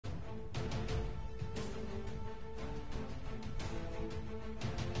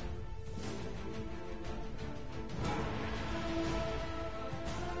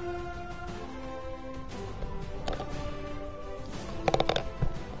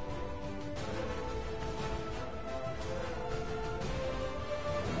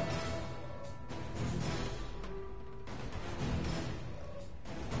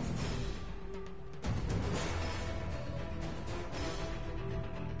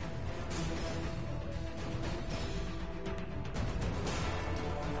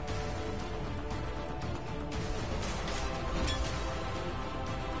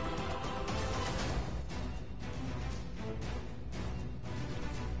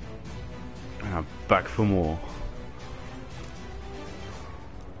I'm back for more.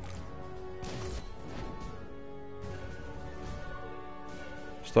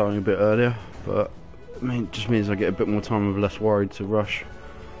 Starting a bit earlier, but I mean, it just means I get a bit more time with less worried to rush.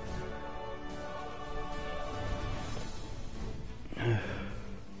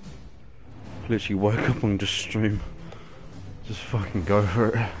 Literally woke up on just stream. Just fucking go for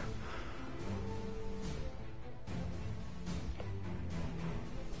it.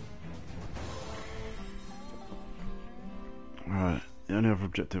 Alright, the only other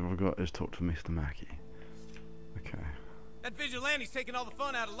objective I've got is talk to Mr. Mackey. Okay. That vigilante's taking all the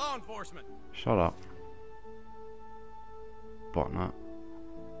fun out of law enforcement. Shut up. Botnut.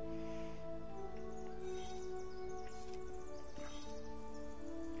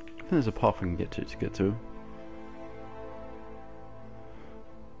 I think there's a path I can get to.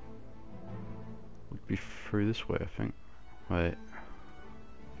 Would be through this way, I think. Wait.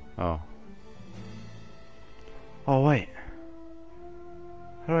 Oh. Oh wait.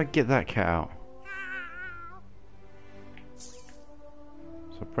 How do I get that cat out?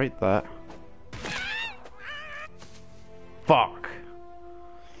 So break that. Fuck.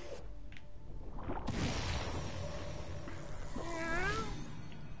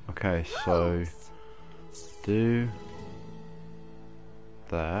 Okay, so do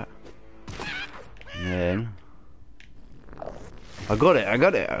that, and then I got it,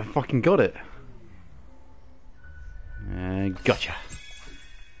 I fucking got it. And gotcha.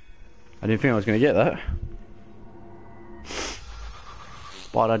 I didn't think I was gonna get that,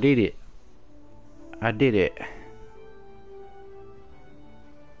 but I did it. I did it.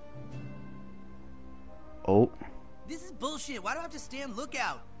 Oh. This is bullshit. Why do I have to stand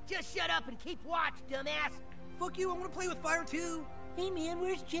lookout? Just shut up and keep watch, dumbass! Fuck you, I want to play with fire too. Hey man,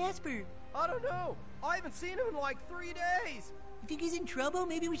 where's Jasper? I don't know. I haven't seen him in like 3 days. You think he's in trouble?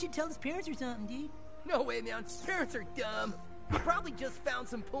 Maybe we should tell his parents or something, dude. No way, man. Parents are dumb. He probably just found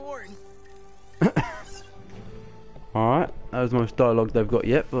some porn. Alright, that was the most dialogue they've got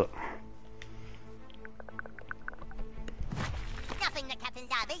yet, but... Nothing the Captain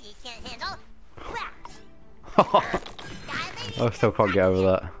Diabetes can't handle. I still can't get over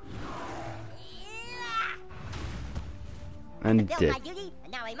that. And Fulfilled my duty,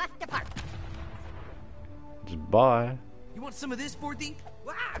 and now I must depart. Just bye. You want some of this, Forthy?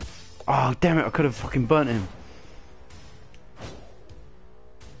 Oh damn it! I could have fucking burnt him.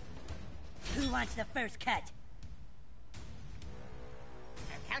 Who wants the first cut?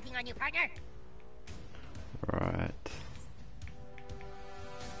 I'm counting on you, partner. Right.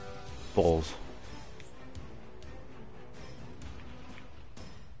 Balls.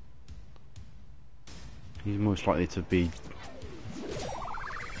 He's most likely to be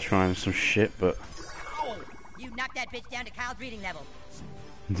trying some shit, but... Oh, you knocked that bitch down to Kyle's reading level.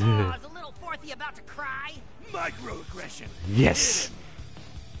 Oh, is a little Forthy about to cry? Microaggression. Yes!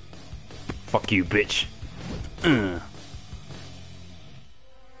 Fuck you, bitch. I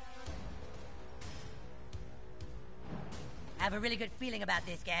have a really good feeling about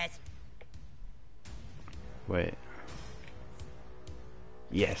this, guys. Wait.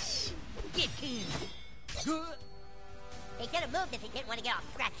 Yes. Get keen. He should have moved if he didn't want to get all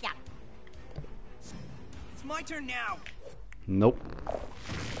scratched up. It's my turn now. Nope.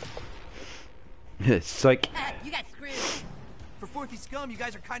 Psych. You got screwed. For Forthy scum, you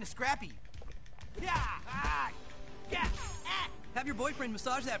guys are kind of scrappy. Yeah. Yeah. Have your boyfriend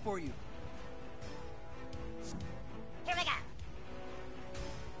massage that for you. Here we go.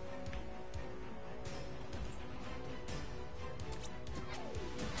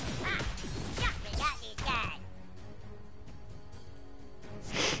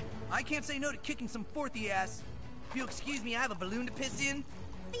 I can't say no to kicking some Forthy ass. If you'll excuse me, I have a balloon to piss in.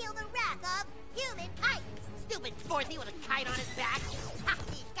 Feel the wrath of human kite. Stupid Forthy with a kite on his back. Ha,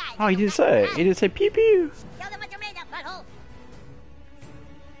 these guys Oh, he didn't say it. He didn't say pew pew. Show them what you're made of, butthole.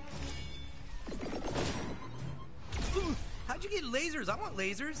 Ooh, how'd you get lasers? I want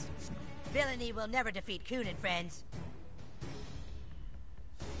lasers. Villainy will never defeat Coon and friends.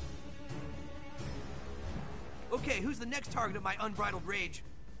 Okay, who's the next target of my unbridled rage?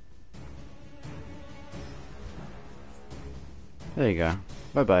 There you go.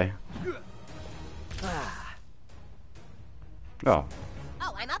 Bye bye. Oh.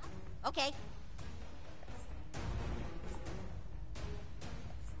 Oh, I'm up? Okay.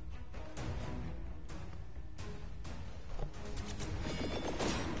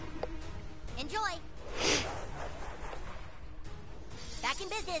 Enjoy. Back in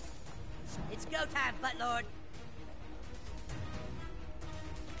business. It's go time, buttlord.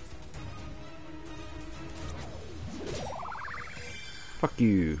 Fuck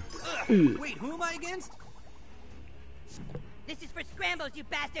you. Wait, who am I against? This is for scrambles, you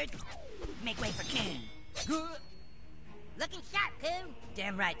bastards! Make way for Coon. Looking sharp, Coon.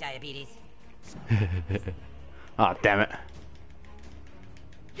 Damn right, Diabetes. Ah, damn it.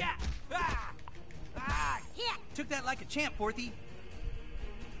 Yeah. Ah. Ah. Yeah. Took that like a champ, Forthy.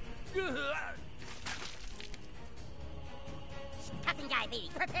 Captain Diabetes,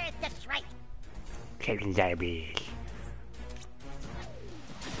 prepare to strike. Captain Diabetes.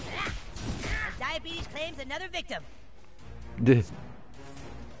 And Diabetes claims another victim. Hey,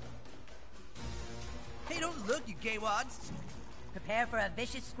 don't look, you gay wads. Prepare for a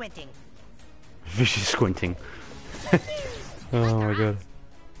vicious squinting. Vicious squinting. Oh my god.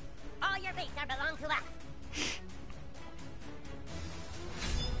 All your base are belong to us.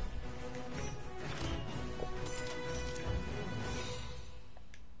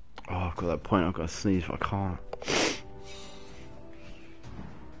 Oh, I've got that point. I've got to sneeze, but I can't.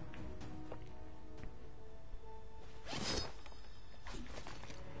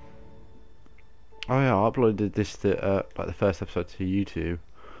 Oh yeah, I uploaded this to like the first episode to YouTube,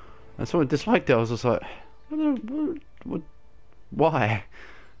 and someone disliked it. I was just like, what, why?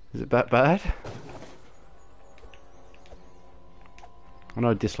 Is it that bad? I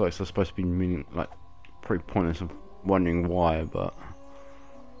know dislikes are supposed to be meaning like pretty pointless. I'm wondering why, but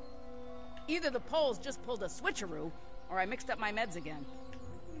Either the polls just pulled a switcheroo, or I mixed up my meds again.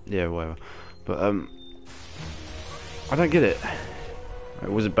 yeah, whatever. But I don't get it.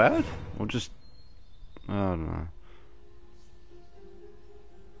 Was it bad or just? I don't know.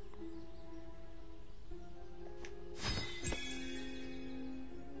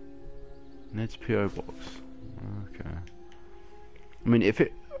 Ned's PO box. Okay. I mean, if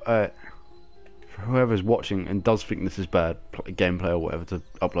it, for whoever's watching and does think this is bad gameplay or whatever to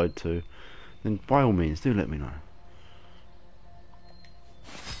upload to, then by all means do let me know.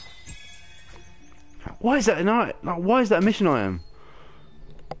 Why is that an item? Like, why is that a mission item?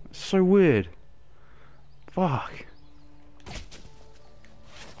 It's so weird. Fuck.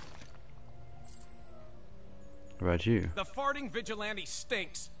 What about you? The farting vigilante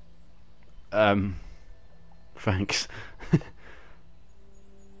stinks. Thanks.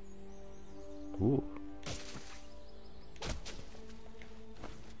 Ooh.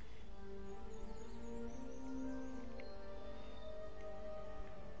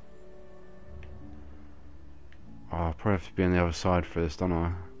 Oh, I'll probably have to be on the other side for this, don't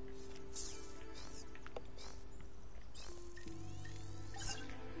I?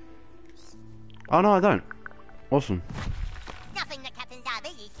 Oh no, I don't. Awesome. Nothing that Captain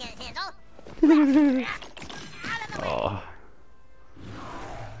Diabetes can't handle. Oh.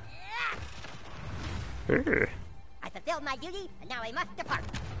 I fulfilled my duty, and now I must depart.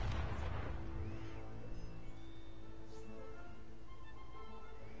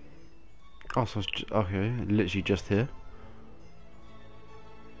 Oh, so it's okay, literally just here.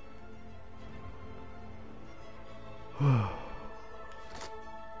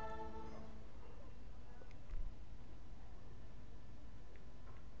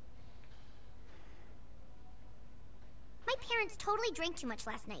 My parents totally drank too much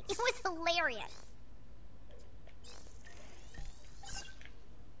last night. It was hilarious.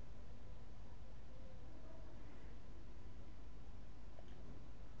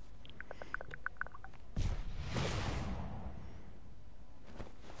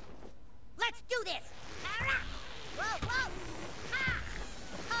 Let's do this. Whoa, whoa. Ha.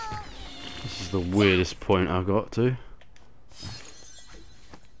 Oh. This is the weirdest point I've got to.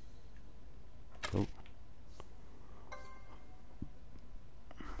 Oh.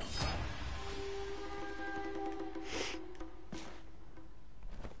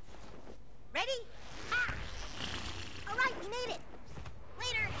 Ready? Ha. All right, we made it.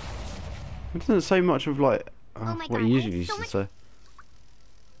 Later. It doesn't say much of like Oh my what God, he usually I have used so to much- say.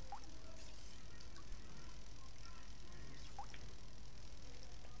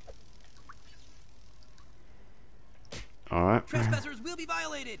 Alright. Trespassers will be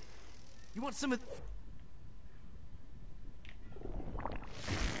violated. You want some of...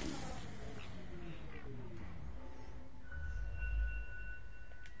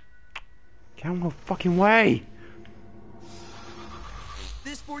 Get out of my fucking way!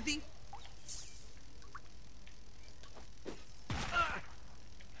 this, Forthy?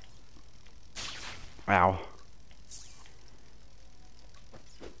 Ow.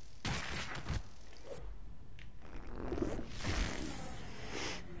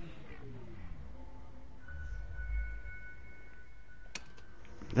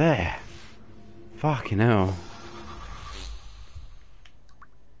 There. Fucking hell.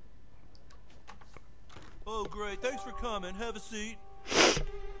 Oh, great. Thanks for coming. Have a seat.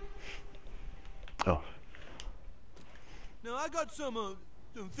 Oh. Now, I got some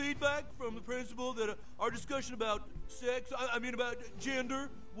feedback from the principal that our discussion about sex, I mean about gender,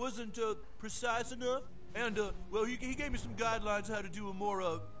 wasn't precise enough. And, well, he gave me some guidelines how to do a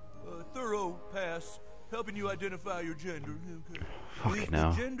more thorough pass, helping you identify your gender. Okay. Fucking Is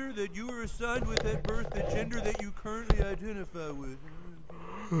hell. the gender that you were assigned with at birth the gender that you currently identify with?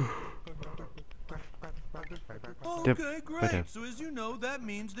 Okay, great. So as you know, that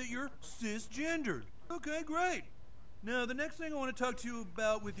means that you're cisgendered. Okay, great. Now, the next thing I want to talk to you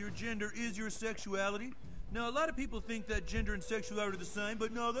about with your gender is your sexuality. Now, a lot of people think that gender and sexuality are the same,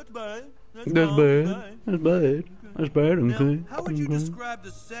 but no, that's bad. That's wrong. bad. That's bad. Okay. That's bad. Okay. Now, how would you describe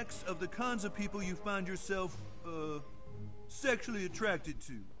the sex of the kinds of people you find yourself, sexually attracted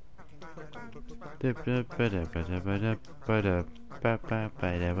to?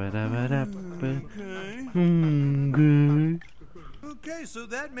 Okay, so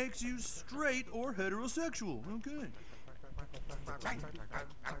that makes you straight or heterosexual. Okay.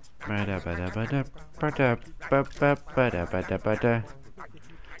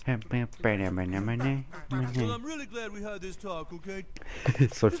 Well, I'm really glad we had this talk, okay?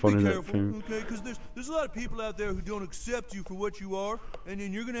 It's so Just funny be that careful, thing. okay? Because there's a lot of people out there who don't accept you for what you are, and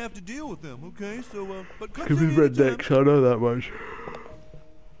then you're gonna have to deal with them, okay? So, but come Could be see me anytime. rednecks, I know that much.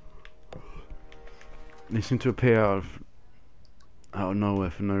 They seem to appear out of nowhere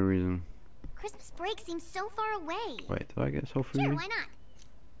for no reason. Christmas break seems so far away. Wait, did I get so free? Sure, why not?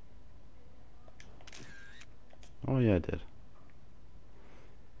 Oh yeah, I did.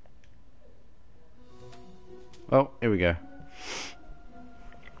 Oh, here we go.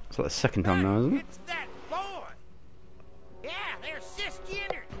 It's like the second time now, isn't it? It's that boy. Yeah, they're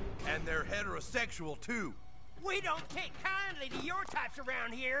cisgendered. And they're heterosexual, too. We don't take kindly to your types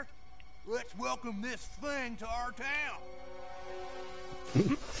around here. Let's welcome this thing to our town.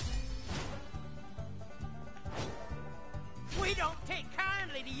 We don't take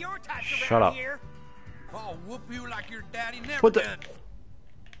kindly to your types Shut around up. here. I'll whoop you like your daddy never What the- done.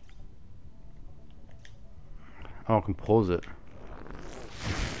 Oh, I can pause it.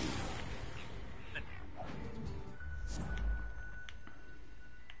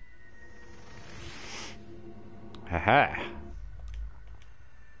 Haha.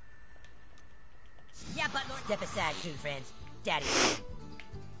 Yeah, but step aside, too, friends. Daddy.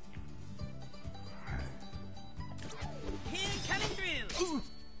 Kid coming through.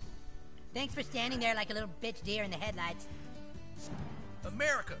 Thanks for standing there like a little bitch deer in the headlights.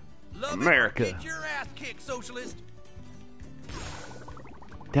 America. Love America. it. Get your ass kicked, socialist.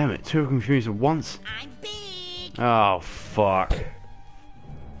 Damn it, two confused at once. I'm big. Oh, fuck.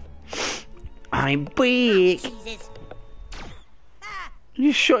 I'm big. Jesus. Ah,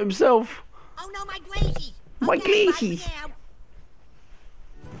 He shot himself. oh no, my glazies. My Okay, bye for glazies.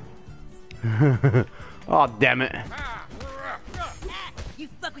 now. Oh, damn it. Ah, you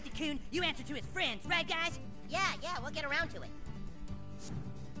fuck with the coon, you answer to his friends, right, guys? Yeah, we'll get around to it.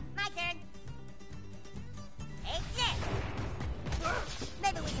 My turn. Hey, Sid.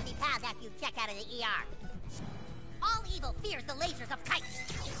 Maybe we can be pals after you check out of the ER. All evil fears the lasers of kites.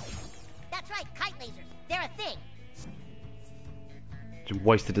 That's right, kite lasers. They're a thing. Just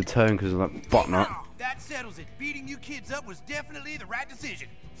wasted a turn because of that butt nut. That settles it. Beating you kids up was definitely the right decision.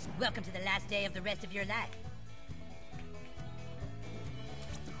 Welcome to the last day of the rest of your life.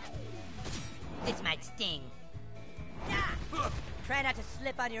 This might sting. Ah! Try not to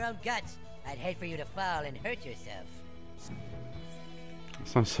slip on your own guts. I'd hate for you to fall and hurt yourself. It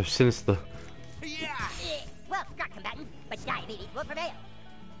sounds so sinister. Yeah. Well struck, combatant, but diabetes will prevail.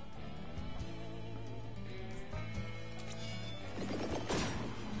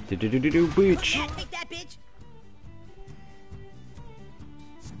 Do bitch. Yeah, take that, bitch.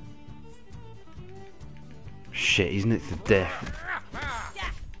 Shit, he's nicked to death. Yeah,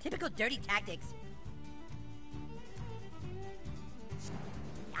 typical dirty tactics.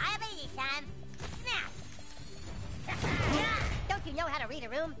 Diabetes time. Snap. Don't you know how to read a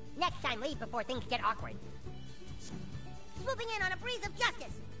room? Next time, leave before things get awkward. Swooping in on a breeze of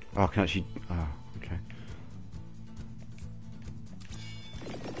justice. Oh, I can actually. Oh, okay.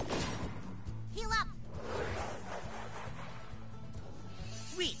 Heal up.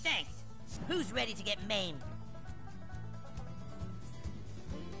 Sweet, thanks. Who's ready to get maimed?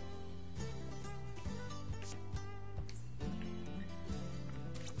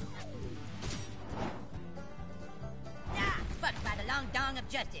 Ah, fucked by the long dong of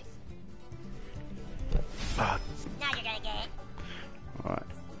justice. Ah, Now you're gonna get it. alright.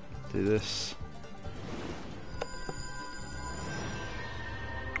 Do this.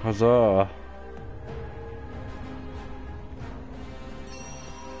 Huzzah!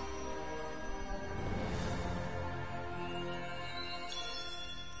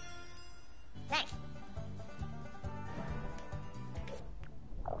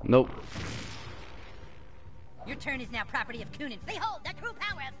 Nope. Your turn is now property of Kunin. Behold the true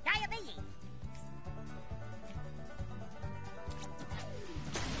power of diabetes.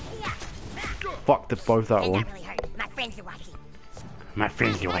 Fuck the both that That one. not really hurt. My friends are watching. My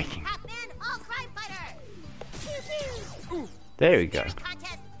friends are waiting. Half man, all crime fighter. Pew, pew. There we go. Spirit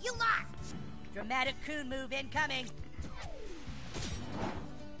contest, you lost. Dramatic Kun move incoming.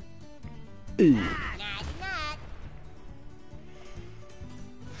 Ooh. Not.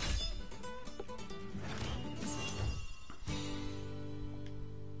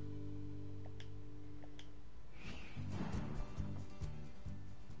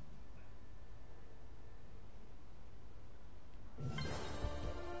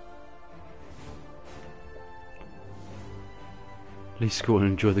 Leave school and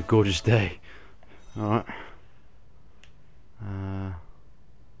enjoy the gorgeous day. Alright.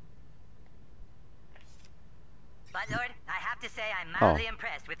 Buttlord, I have to say I'm mildly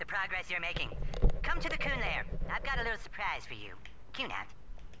impressed with the progress you're making. Come to the Kun lair. I've got a little surprise for you. Kun out.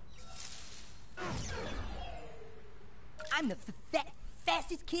 I'm the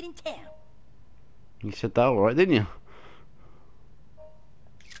fastest kid in town. You said that alright, didn't you?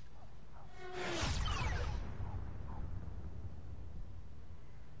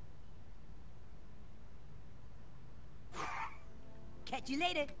 Catch you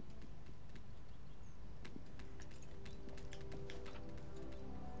later.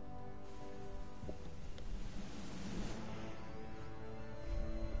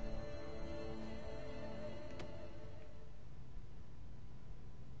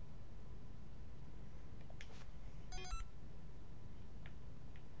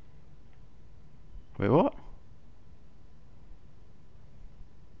 Wait, what?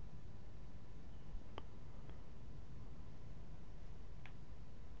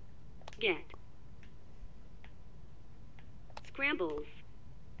 Get. Scrambles.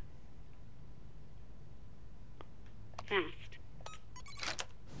 Fast.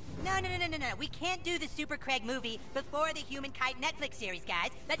 No. We can't do the Super Craig movie before the Human Kite Netflix series, guys.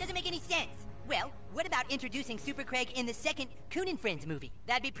 That doesn't make any sense. Well, what about introducing Super Craig in the second Kun and Friends movie?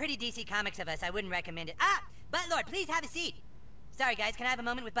 That'd be pretty DC Comics of us. I wouldn't recommend it. Ah! Buttlord, please have a seat. Sorry, guys. Can I have a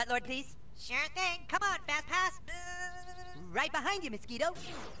moment with Buttlord, please? Sure thing. Come on, Fast Pass. Right behind you, Mosquito.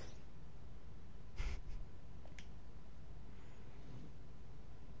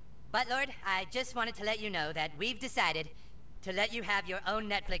 Buttlord, I just wanted to let you know that we've decided to let you have your own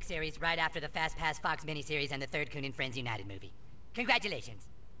Netflix series right after the Fast Pass Fox miniseries and the third Kun and Friends United movie. Congratulations.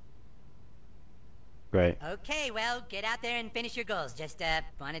 Great. Okay, well, get out there and finish your goals. Just,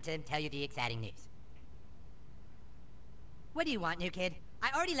 wanted to tell you the exciting news. What do you want, new kid? I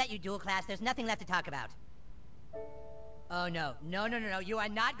already let you dual class. There's nothing left to talk about. Oh, no. No. You are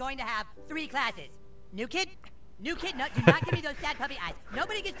not going to have 3 classes. New kid? New kid, no, do not give me those sad puppy eyes.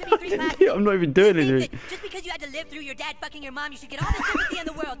 Nobody gets to be 3 classes. I'm not even doing anything. Just because you had to live through your dad fucking your mom, you should get all the sympathy in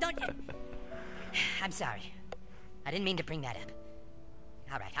the world, don't you? I'm sorry. I didn't mean to bring that up.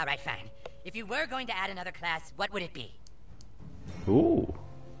 All right, fine. If you were going to add another class, what would it be? Ooh.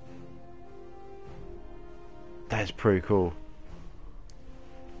 That's pretty cool.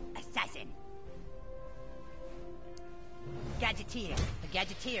 Assassin. Gadgeteer. A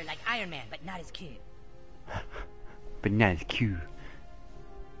gadgeteer like Iron Man, but not as cute. But not as cute.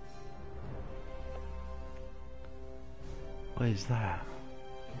 What is that?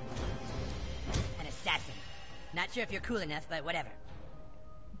 An assassin. Not sure if you're cool enough, but whatever.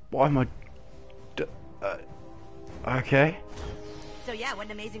 Why am I... okay. So yeah, what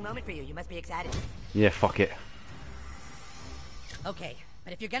an amazing moment for you. You must be excited. Yeah, fuck it. Okay,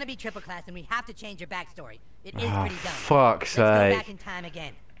 but if you're gonna be triple class, then we have to change your backstory. It is pretty dumb. Fuck's Let's go sake. back in time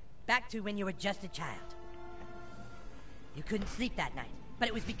again. Back to when you were just a child. You couldn't sleep that night, but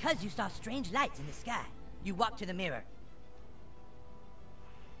it was because you saw strange lights in the sky. You walked to the mirror.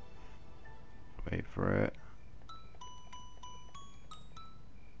 Wait for it.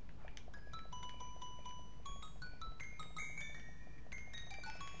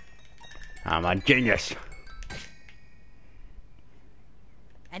 I'm a genius.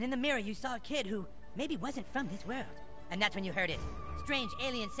 And in the mirror, you saw a kid who maybe wasn't from this world. And that's when you heard it. Strange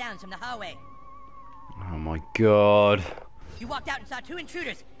alien sounds from the hallway. Oh my god. You walked out and saw 2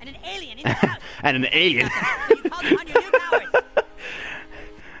 intruders and an alien in the house. And an alien. So you called upon your new powers.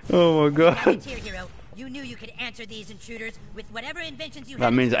 Oh my god. Gadgeteer hero, you knew you could answer these intruders with whatever inventions you had.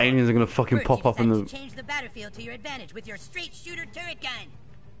 That means aliens are gonna fucking First, pop you up in decided the... to change the battlefield to your advantage with your straight shooter turret gun.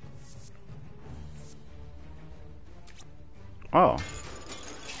 Oh.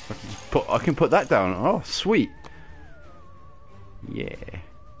 I can put that down. Oh, sweet. Yeah.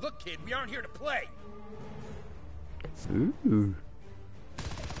 Look, kid, we aren't here to play. Ooh.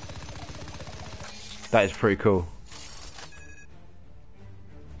 That is pretty cool.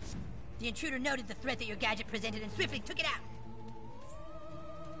 The intruder noted the threat that your gadget presented and swiftly took it out.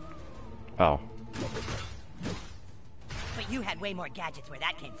 Oh. But you had way more gadgets where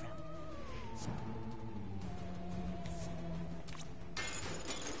that came from.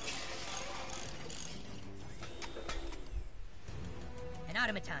 An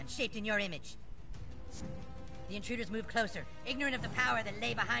automaton shaped in your image. The intruders moved closer, ignorant of the power that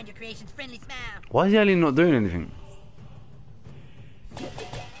lay behind your creation's friendly smile. Why is the alien not doing anything?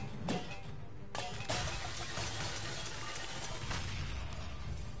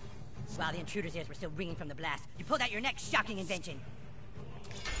 While the intruder's ears were still ringing from the blast, you pulled out your next shocking invention.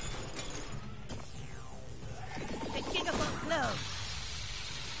 The Gigavolt Globe.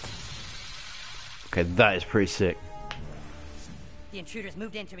 Okay, that is pretty sick. The intruders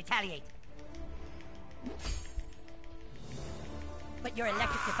moved in to retaliate. But your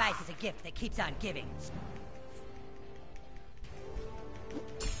electric device is a gift that keeps on giving.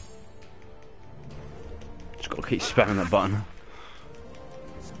 Just gotta keep spamming that button.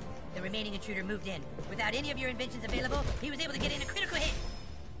 The remaining intruder moved in. Without any of your inventions available, he was able to get in a critical hit.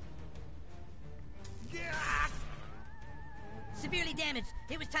 Severely damaged,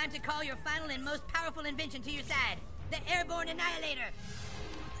 it was time to call your final and most powerful invention to your side. The Airborne Annihilator.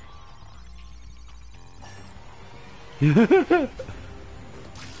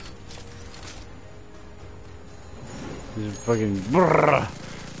 Just fucking. Brrr.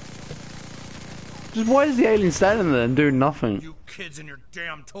 Just why is the alien standing there and doing nothing? You kids and your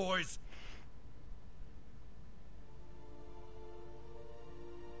damn toys.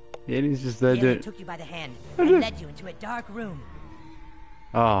 The alien's just there The alien doing. took you by the hand and led you into a dark room.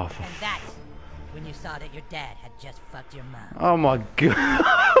 Oh, And that's when you saw that your dad had just fucked your mom. oh my god.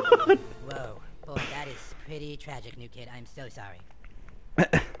 Whoa. Boy, that is pretty tragic, new kid. I'm so sorry.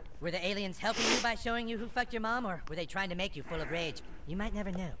 Were the aliens helping you by showing you who fucked your mom, or were they trying to make you full of rage? You might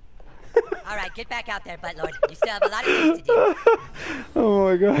never know. Alright, get back out there, buttlord. You still have a lot of things to do. Oh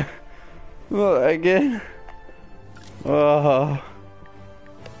my god. Not again. Oh.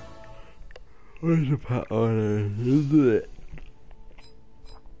 Where's the pat? Oh no.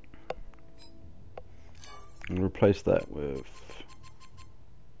 And replace that with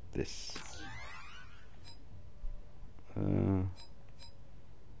this.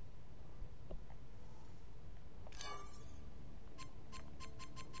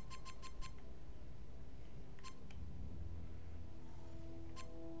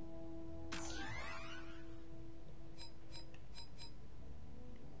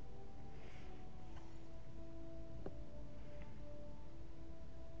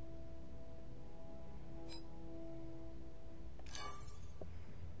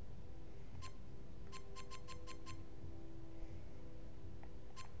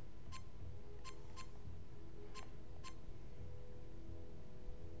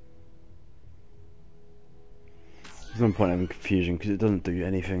 There's no point having confusion because it doesn't do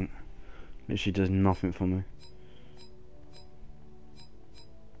anything. It literally does nothing for me.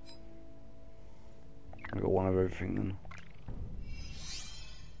 I got one of everything then.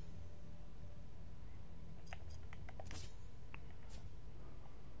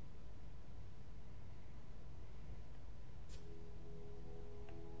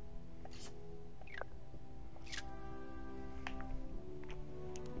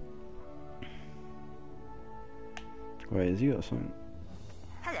 Wait, has he got something?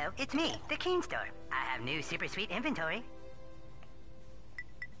 Hello, it's me, the Keen Store. I have new super sweet inventory.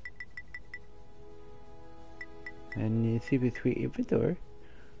 And super sweet inventory.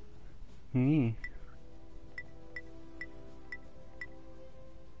 Hmm.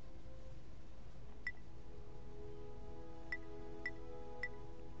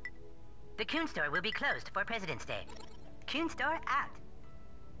 The Coon Store will be closed for President's Day. Coon Store out.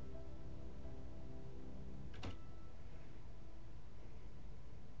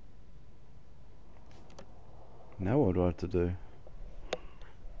 Now what do I have to do?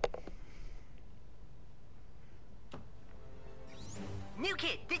 New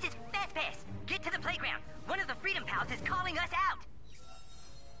kid, this is Fast Pass. Get to the playground. One of the Freedom Pals is calling us out.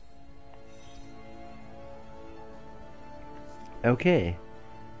 Okay.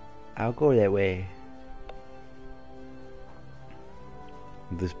 I'll go that way.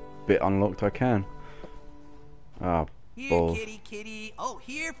 This bit unlocked I can. Ah, Here, balls. kitty, kitty. Oh,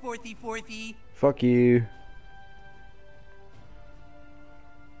 here, fourthy, fourthy. Fuck you.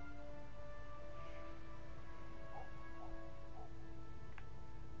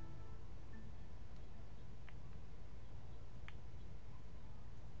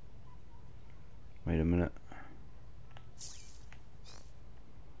 Wait a minute. Wait a minute.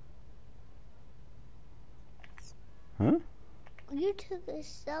 You took a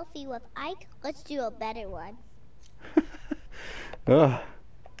selfie with Ike. Let's do a better one. Ugh.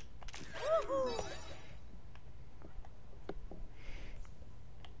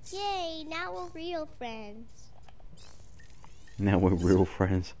 Yay, now we're real friends. Now we're real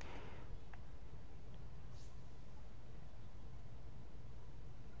friends.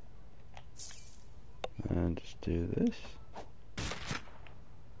 And just do this.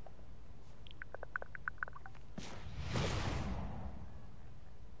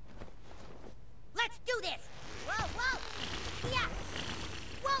 Let's do this! Whoa, whoa! Yeah!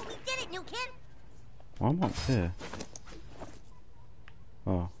 Whoa, we did it, new kid! Why am I up here?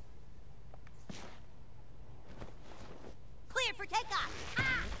 Oh. Cleared for takeoff!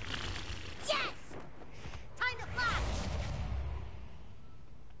 Ah! Yes! Time to fly!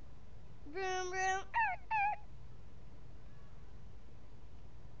 Vroom, vroom.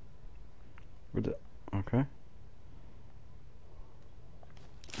 Where'd it? Okay.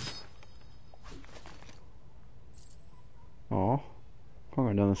 Oh, can't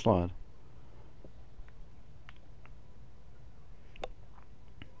go down the slide.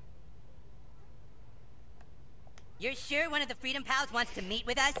 You're sure one of the Freedom Pals wants to meet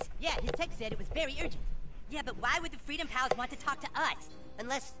with us? Yeah, his text said it was very urgent. Yeah, but why would the Freedom Pals want to talk to us?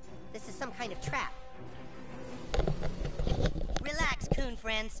 Unless this is some kind of trap. Relax, coon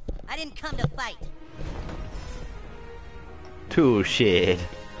friends. I didn't come to fight. Toolshed.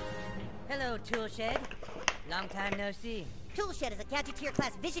 Hello, Toolshed. Long time no see. Toolshed is a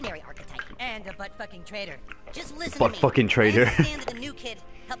Gadgeteer-class visionary archetype. And a butt-fucking traitor. Just listen to Butt me. fucking traitor. I understand that the new kid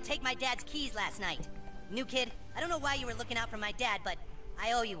helped take my dad's keys last night. New kid, I don't know why you were looking out for my dad, but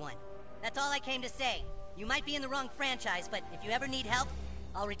I owe you one. That's all I came to say. You might be in the wrong franchise, but if you ever need help,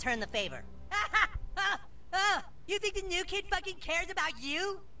 I'll return the favor. You think the new kid fucking cares about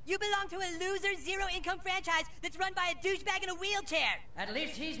you? You belong to a loser, zero-income franchise that's run by a douchebag in a wheelchair. At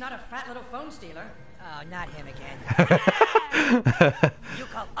least he's not a fat little phone stealer. Oh, not him again. You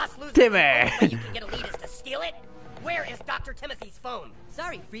call us losers? Timmy! The only way you can get elitists to steal it? Where is Dr. Timothy's phone?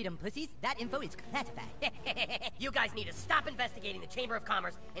 Sorry, Freedom Pussies. That info is classified. You guys need to stop investigating the Chamber of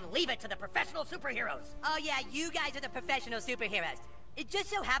Commerce and leave it to the professional superheroes. Oh yeah, you guys are the professional superheroes. It just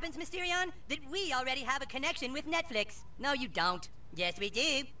so happens, Mysterion, that we already have a connection with Netflix. No, you don't. Yes, we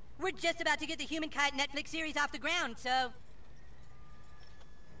do. We're just about to get the Human Kite Netflix series off the ground, so...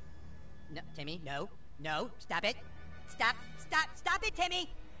 No, Timmy, no. No, stop it. Stop it, Timmy!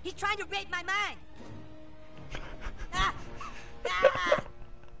 He's trying to rape my mind! Ah! Ah!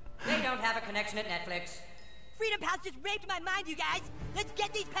 They don't have a connection at Netflix. Freedom Pals just raped my mind, you guys! Let's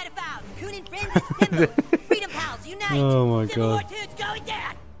get these pedophiles! Coon and Friends is simple! Freedom Pals, unite! Oh my Civil War God. 2, it's going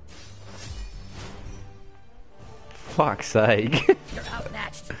down! Fuck's sake. You're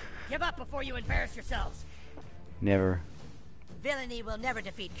outmatched. Give up before you embarrass yourselves. Never. Villainy will never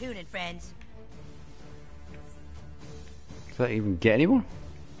defeat Coon and Friends. Does that even get anyone?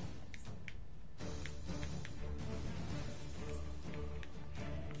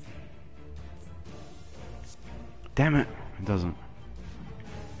 Damn it. It doesn't.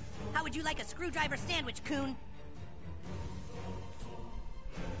 How would you like a screwdriver sandwich, Coon?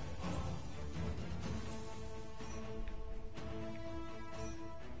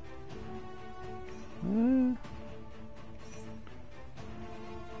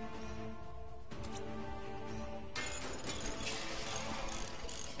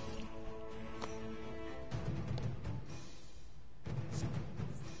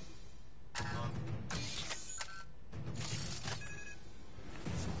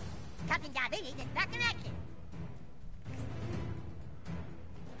 Captain Diabetes is back in action.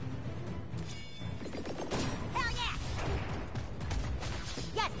 Hell yeah!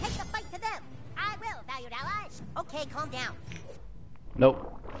 Yes, take the fight to them. I will, valued allies. Okay, calm down.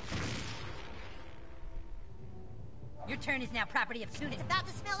 Nope. Your turn is now property of Coon. It's about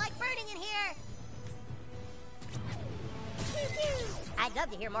to smell like burning in here. I'd love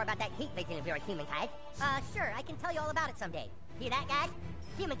to hear more about that heat vision of yours, Human Kite. Sure, I can tell you all about it someday. Hear that, guys?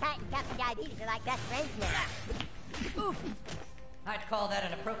 Human Kite and Captain Diabetes are like best friends now. Ooh. I'd call that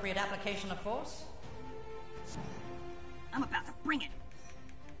an appropriate application of force. I'm about to bring it.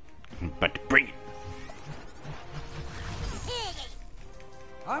 But bring it.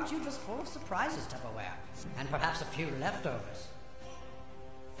 Aren't you just full of surprises, Tupperware? And perhaps a few leftovers.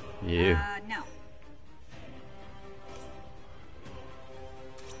 You. No.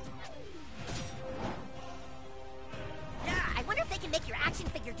 Yeah, I wonder if they can make your action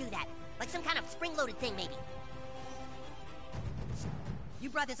figure do that. Like some kind of spring-loaded thing, maybe. You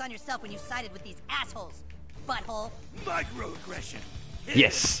brought this on yourself when you sided with these assholes, butthole. Microaggression.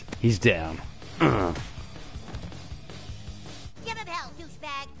 Yes. He's down. Give him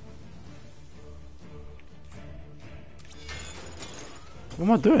douchebag. What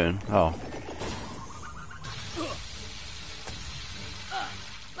am I doing? Oh.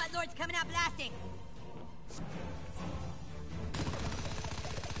 Lord's coming out blasting.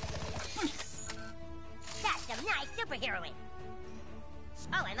 That's some nice superheroing.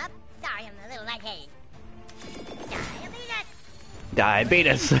 Oh, I'm up. Sorry, I'm a little lightheaded.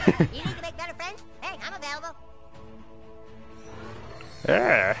 Diabetes. You need to make better friends? Hey, I'm available.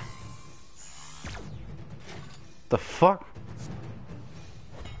 Yeah. The fuck?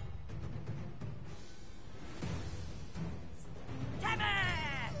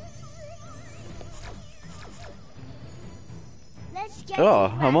 Let's get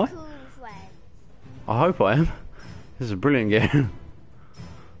Oh, you am I? raccoon friend. I hope I am. This is a brilliant game.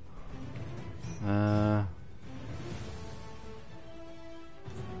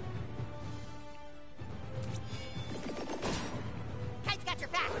 Kite's got your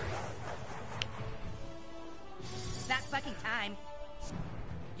back. It's that fucking time.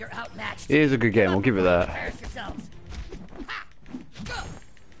 You're outmatched. It is a good game, I'll give it that. Embarrass yourselves. Ha! Go!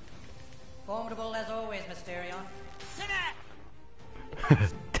 Formidable as always, Mysterion.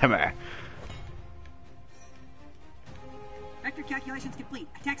 Damn it. Vector calculations complete.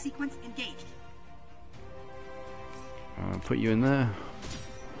 Attack sequence engaged. I'll put you in there.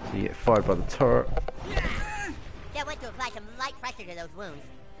 So you get fired by the turret. They'll want to apply some light pressure to those wounds.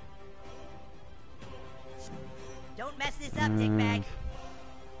 Don't mess this up, dickbag.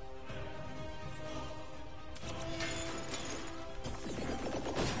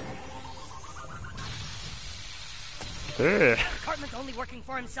 Cartman's only working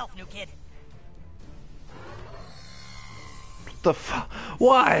for himself, new kid. What the fuck?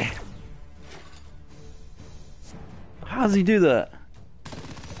 Why? How does he do that?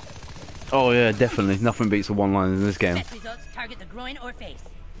 Oh yeah, definitely. Nothing beats the one-liners in this game. Best results target the groin or face.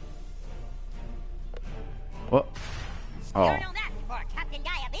 What? Oh. Learn all that before Captain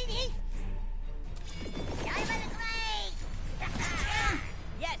Diabetes. Diabetic leg!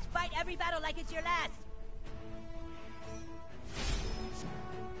 Yes, fight every battle like it's your last.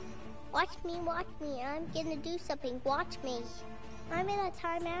 Watch me, watch me. I'm gonna do something. Watch me. I'm in a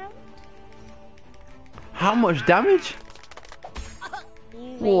timeout. How much damage? You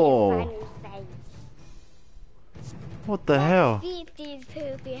made Whoa. a funny face. What the hell? Beat these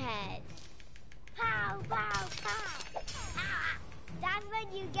poopy heads. Pow, pow, pow. Ah, that's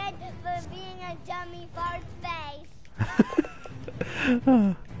what you get for being a dummy fart face.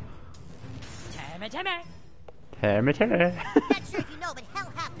 Timmy. Not sure if you know, but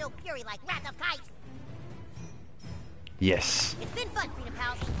hell hath no fury like Wrath of Kites. Yes. It's been fun, Freedom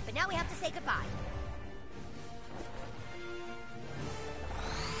Pals, but now we have to say goodbye.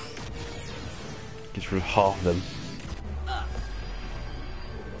 Gets rid of half of them.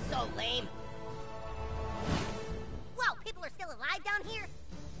 So lame. Whoa, people are still alive down here?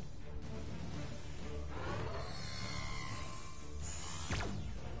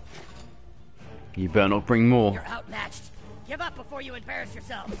 You better not bring more. You're outmatched. Give up before you embarrass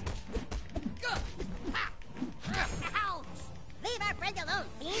yourselves. Ouch! Leave our friend alone,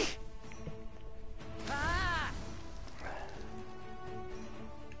 fiend! Ah!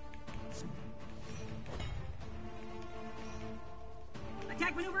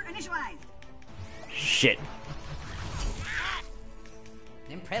 Attack maneuver initialized. Shit.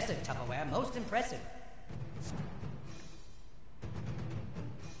 Impressive, Tupperware. Most impressive.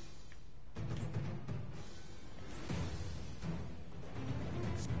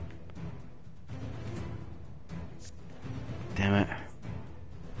 Damn it.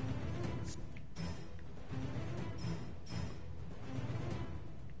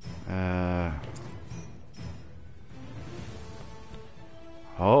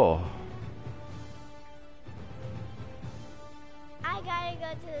 Oh. I gotta go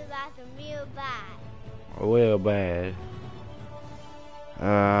to the bathroom real bad. Real bad.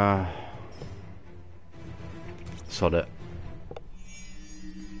 Sod it.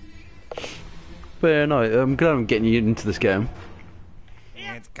 But yeah, no, I'm glad I'm getting you into this game.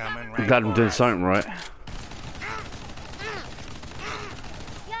 It's coming I'm right glad I'm for doing us. something right.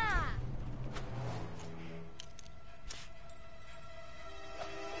 Yeah.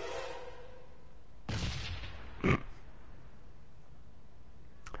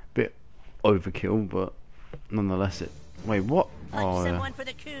 Bit overkill, but nonetheless it... Wait, what? Punch Oh, yeah. someone for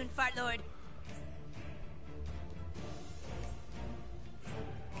the coon, Fart Lord.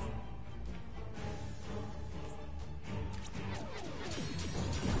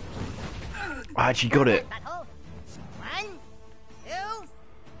 I actually got it. Butthole. 1, 2,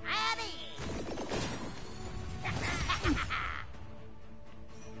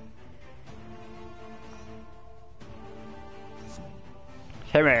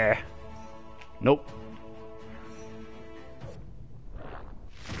 Come here. Nope.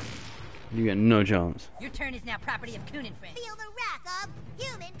 You get no chance. Your turn is now property of Coon and Friends. Feel the wrath of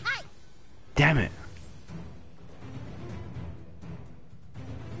humankind. Damn it.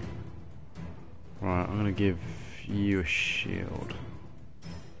 Right, I'm gonna give you a shield.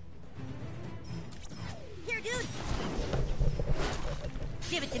 Here, dude.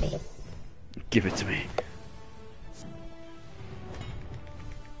 Give it to me. Give it to me.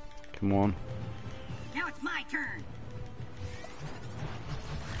 Come on. Now it's my turn.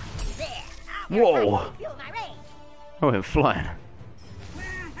 There. Whoa! Feel my rage. Oh, I'm flying.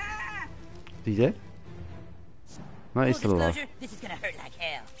 Is he dead? No, he's Full still alive. disclosure, this is gonna hurt like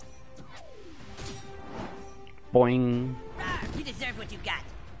hell. Boing. Rawr, you deserve what you got.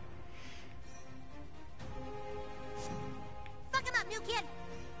 Fuck him up, new kid.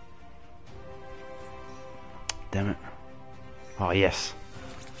 Damn it. Oh, yes.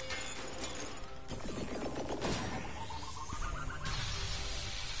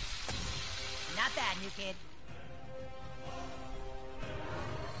 Not bad, new kid.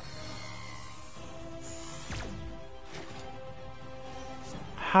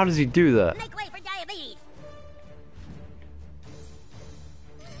 How does he do that? Make way for diabetes.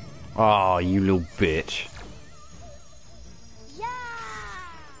 Oh, you little bitch. Yeah.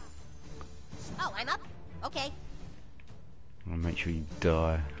 Oh, I'm up. Okay. I'll make sure you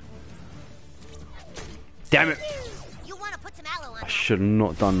die. Damn it! You want to put some aloe on I that? should have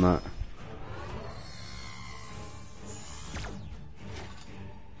not done that.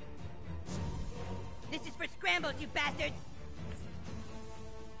 This is for scrambles, you bastard.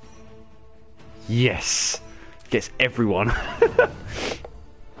 Yes! Gets everyone.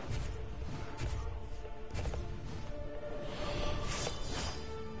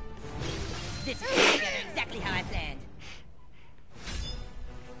 This is put together exactly how I planned.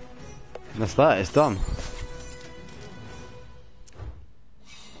 That's that, it's done.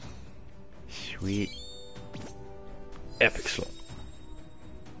 Sweet. Epic slot.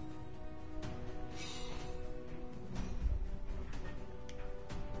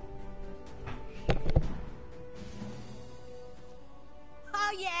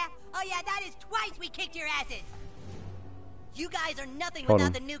 Oh yeah, that is twice we kicked your asses. You guys are nothing Hold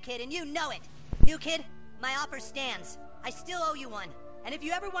without on. the new kid, and you know it. New kid, my offer stands. I still owe you one. And if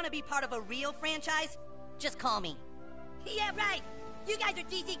you ever want to be part of a real franchise, just call me. Yeah, right. You guys are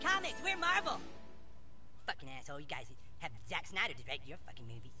DC Comics. We're Marvel. Fucking asshole. You guys have Zack Snyder direct your fucking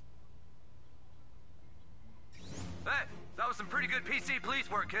movies. Hey, that was some pretty good PC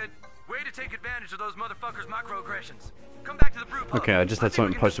police work, kid. Way to take advantage of those motherfuckers' microaggressions. Come back to the brew pub. Okay, I just had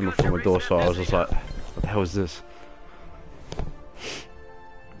something posted in front of my door, so I was just like, what the hell is this?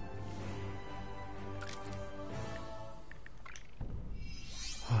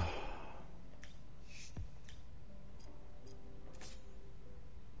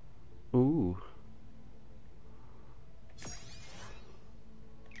 Ooh.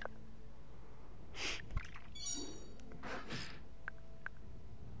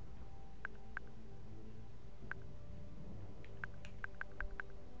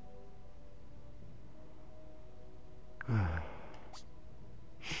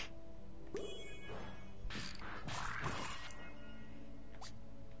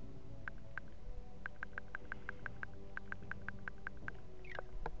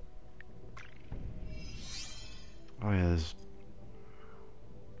 Oh yeah, there's...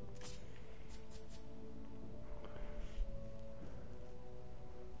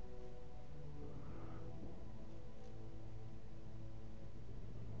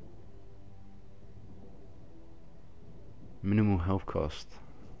 Minimal health cost.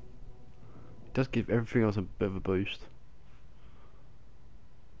 It does give everything else a bit of a boost.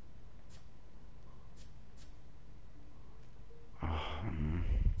 I'll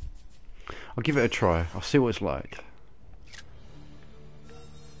give it a try. I'll see what it's like.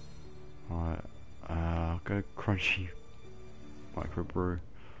 Alright, I'll go crunchy microbrew.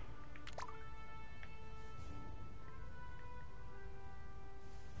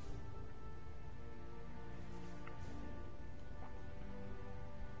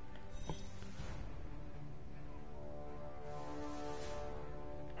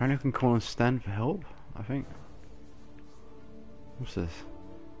 Apparently I can call and stand for help, I think. What's this?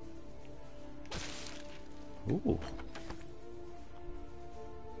 Ooh.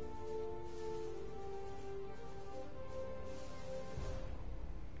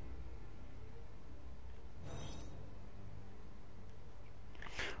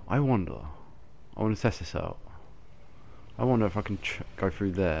 I want to test this out. I wonder if I can go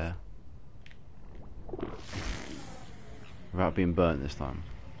through there. Without being burnt this time.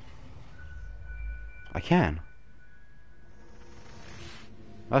 I can.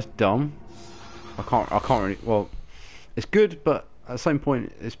 That's dumb. I can't really, well, it's good, but at the same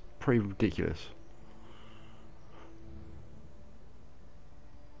point, it's pretty ridiculous.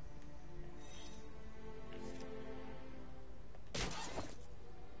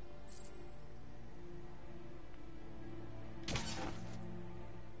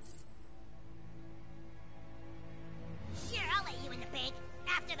 Sure, I'll let you in the bank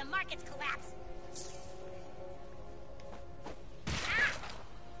after the markets collapse.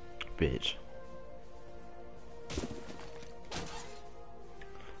 Bitch.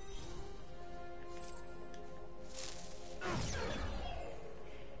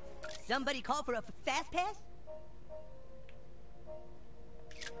 Somebody call for a fast pass?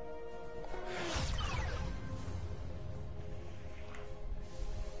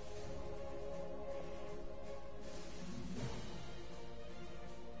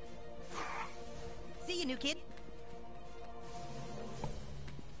 See you, new kid.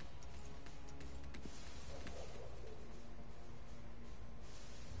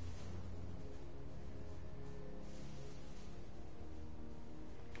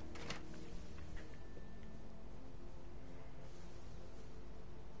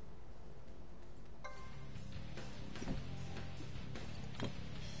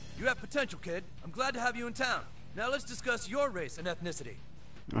 You have potential, kid. I'm glad to have you in town. Now let's discuss your race and ethnicity.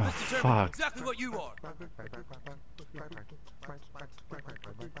 Oh, Let's determine fuck. exactly what you are.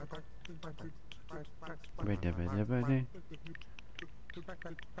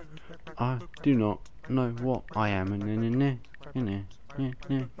 I do not know what I am.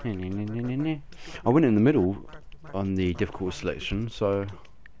 I went in the middle on the difficult selection, so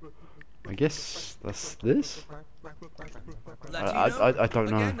I guess that's this. I don't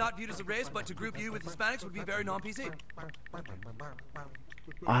know. Again, not viewed as a race, but to group you with Hispanics would be very non-PC.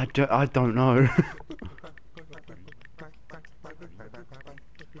 I don't know.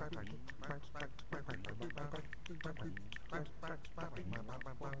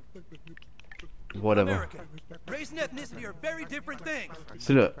 Whatever. American. Race and ethnicity are very different things.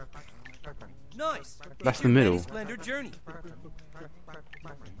 So look, Nice. That's It's the your middle. many splendid journey.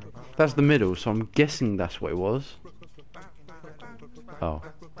 that's the middle, so I'm guessing that's what it was. Oh,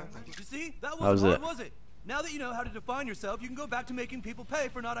 You see, that That was wasn't hard, it. was it? Now that you know how to define yourself, you can go back to making people pay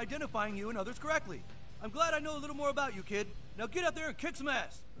for not identifying you and others correctly. I'm glad I know a little more about you, kid. Now get out there and kick some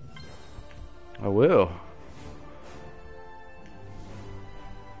ass. I will.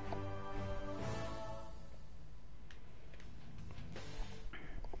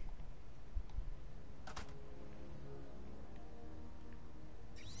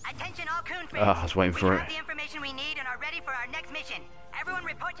 Attention all Coon friends. I was waiting for we it. have the information we need and are ready for our next mission. Everyone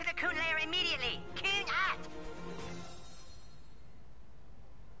report to the Coon lair immediately. Coon out.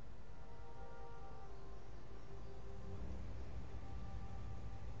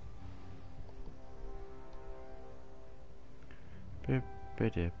 Hey,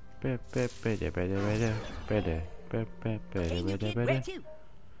 new kid, where to?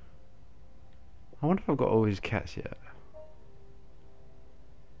 I wonder if I've got all his cats yet.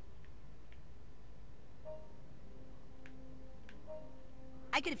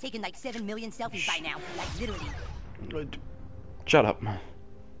 I could have taken like 7 million selfies by now. Like literally. Shut up.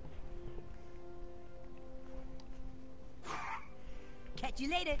 Catch you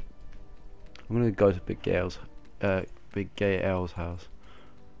later. I'm gonna go to Big Gay Al's house.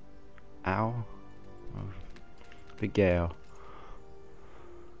 Al? Oh, Big Gay Al.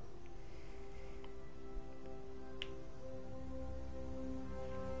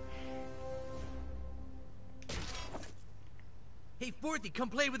 Hey, Forthy, come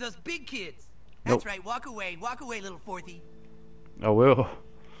play with us big kids. Nope. That's right, walk away, little Forthy. I will.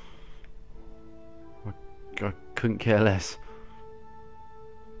 I couldn't care less.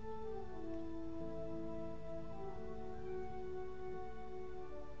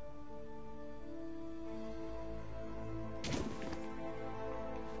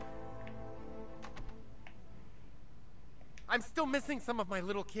 I'm still missing some of my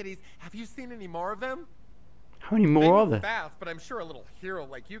little kitties. Have you seen any more of them? How many They more are move there? fast, but I'm sure a little hero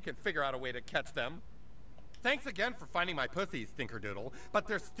like you can figure out a way to catch them. Thanks again for finding my pussy, Stinkerdoodle, but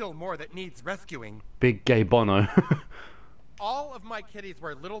there's still more that needs rescuing. Big Gay Bono. All of my kitties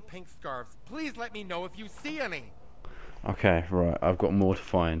wear little pink scarves. Please let me know if you see any. Okay, right. I've got more to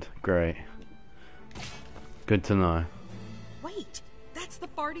find. Great. Good to know. Wait, that's the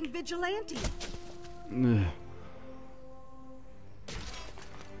farting vigilante. Ugh.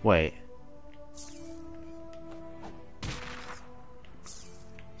 Wait.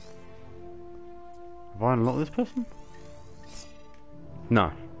 Have I unlocked this person? No.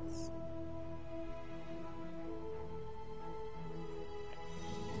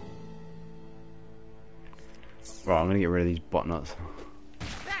 Right, I'm gonna get rid of these bot nuts.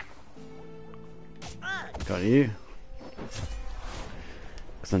 Got you.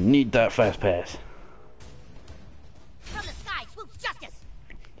 Cause I need that fast pass. From the sky swoops justice.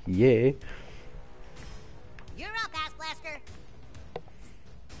 Yeah. You're up, Ass Blaster.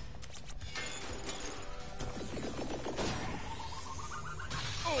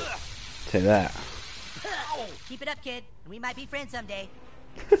 Take that. Keep it up, kid. We might be friends someday.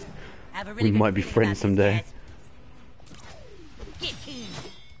 Have a We really good might be feeling friends about someday. this, Get Coon.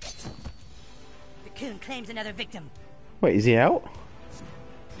 The Coon claims another victim. Wait, is he out?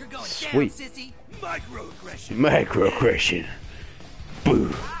 You're going Sweet. down, sissy. Microaggression. Microaggression.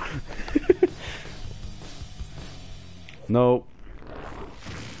 Boo. Nope.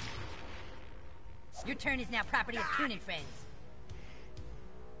 Your turn is now property of Coon and Friends.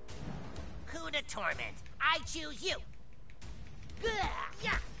 Who to torment? I choose you.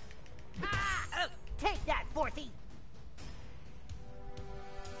 Yeah. Take that, Forthy.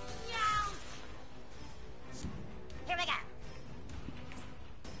 Here we go.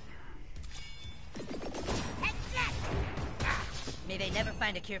 Take that. May they never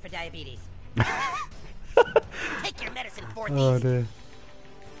find a cure for diabetes. Take your medicine, Forthy. Oh dear.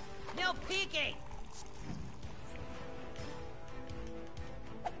 No peeking.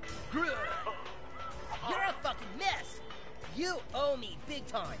 You're a fucking mess. You owe me big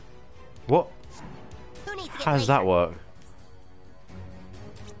time. What? Who needs to get How does that work?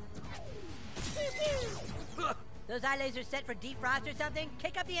 Those eye lasers set for defrost or something?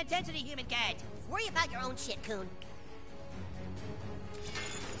 Kick up the intensity, human cat. Worry about your own shit, Coon.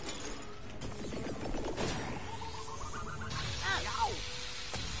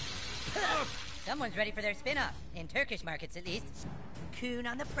 Someone's ready for their spin-off. In Turkish markets, at least. Coon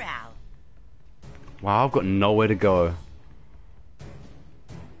on the prowl. Wow, I've got nowhere to go.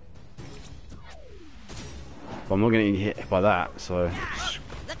 But I'm not gonna get hit by that, so...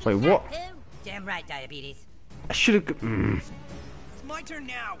 Wait, what? Damn right, diabetes. I should've... It's my turn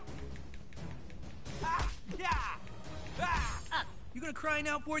now. You gonna cry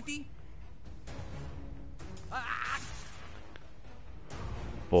now, Forthy?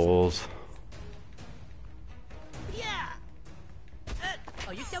 Balls. Yeah.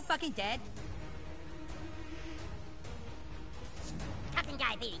 Oh, you're still fucking dead? Captain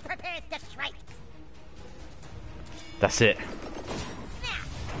Diabetes, prepare to strike. That's it.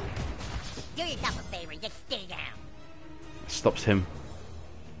 Do yourself a favor and just stay down. Stops him.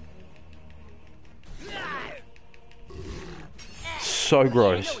 So I know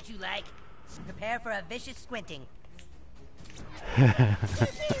gross. what you like. Prepare for a vicious squinting. Coon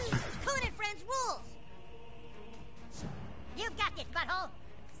and Friends rules. You've got this, butthole.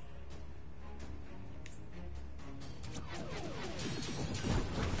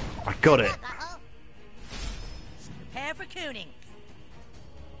 I got it. Butthole. Prepare for cooning.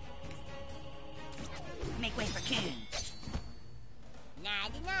 Make way for Coon.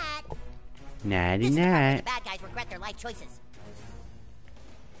 Nighty night. Natty This is probably night. the bad guys regret their life choices.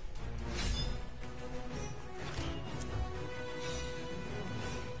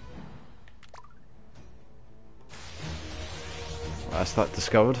 That's that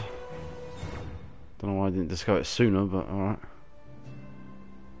discovered. Don't know why I didn't discover it sooner, but alright.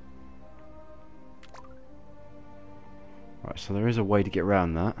 Right, so there is a way to get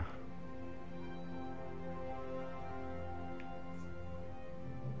around that.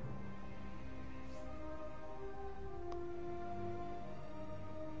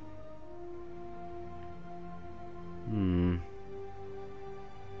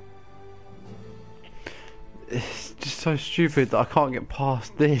 It's just so stupid that I can't get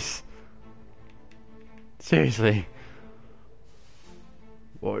past this. Seriously.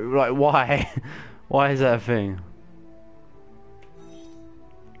 Like, why? Why is that a thing?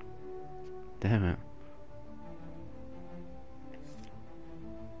 Damn it.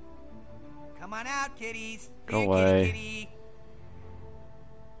 Come on out, kitties. Go Here, away. kitty, kitty.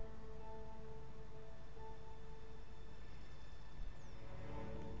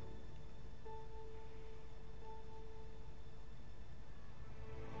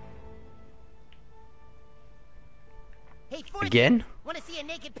 Hey, Forthy, Again? want to see a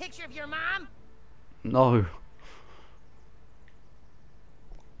naked picture of your mom? No.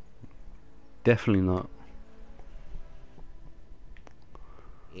 Definitely not.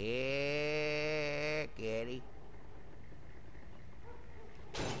 Yeah, kitty.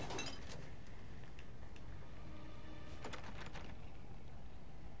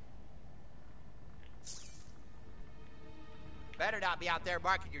 Better not be out there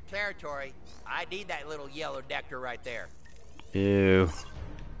marking your territory. I need that little yellow nectar right there. Ew.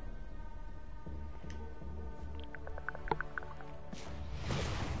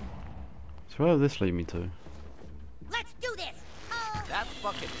 So where will this lead me to? Let's do this. That's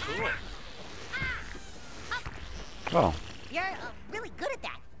fucking cool. Oh, You're really good at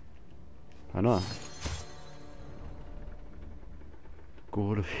that. I know.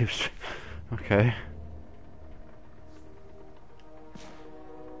 God of history. Okay.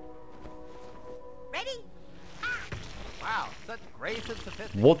 Ready? Wow, such grace and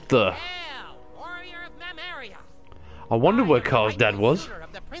sophistication. What the? Hail, warrior of Memoria. I wondered where I am the Carl's dad rightful was. suitor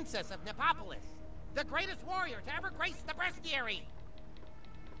of the princess of Nepopolis, the greatest warrior to ever grace the bestiary.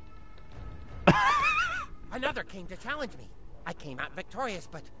 Another came to challenge me. I came out victorious,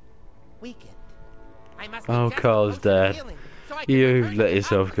 but weakened. I must Oh, ingest a Carl's potion of dad. healing so I can You return to let the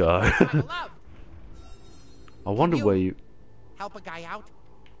yourself go. palace of the one I loved. I wonder you where you... Help a guy out?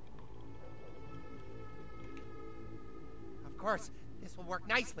 Of course, this will work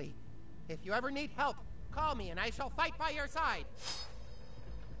nicely. If you ever need help, call me and I shall fight by your side.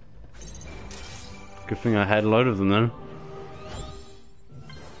 Good thing I had a load of them then.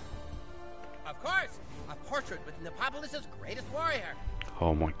 Of course, a portrait with Nepopolis' greatest warrior.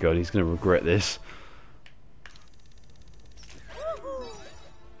 Oh my god, he's gonna regret this.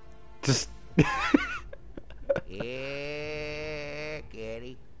 Just... Yeah,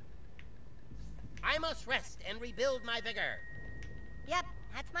 kitty. I must rest and rebuild my vigor. Yep,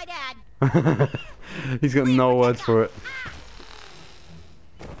 that's my dad. He's got no words for it.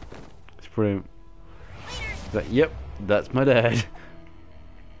 It's brilliant. Yep, that's my dad.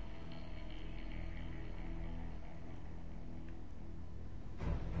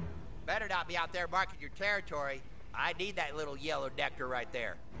 Better not be out there marking your territory. I need that little yellow nectar right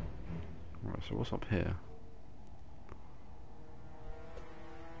there. Right, so what's up here?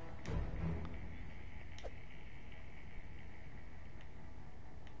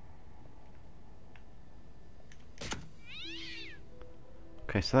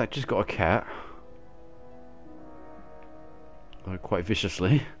 Okay, so that just got a cat. Quite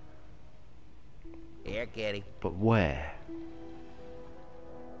viciously. Here, kitty. But where?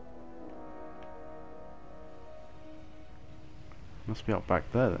 Must be up back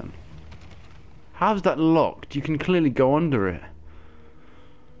there then. How's that locked? You can clearly go under it.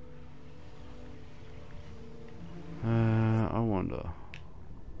 I wonder.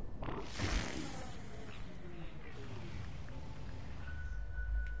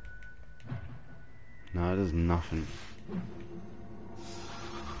 No, there's nothing.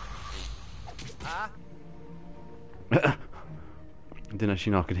 Huh? I didn't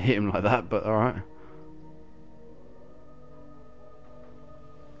actually know I could hit him like that, but alright.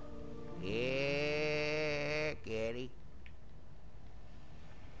 Yeah, kitty.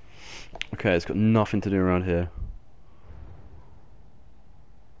 Okay, it's got nothing to do around here.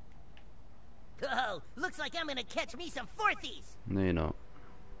 Oh, looks like I'm gonna catch me some fourthies. No, you're not.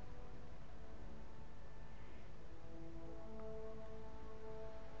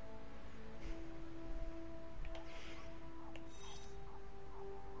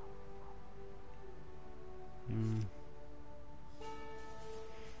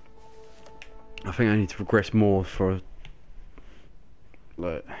 I think I need to progress more for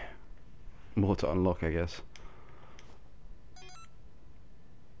like more to unlock, I guess.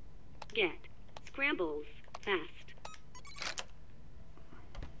 Get scrambles fast.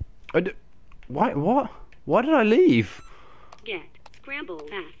 Why? What? Why did I leave? Get scrambles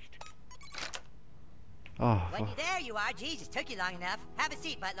fast. Oh, Well, there you are. Jesus, took you long enough. Have a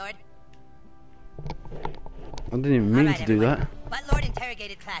seat, Buttlord. I didn't even mean to do that. Buttlord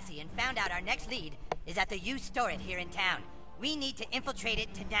interrogated Classy and found out our next lead is at the U-Store-It here in town. We need to infiltrate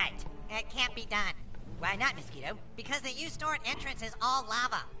it tonight. It can't be done. Why not, Mosquito? Because the U-Store entrance is all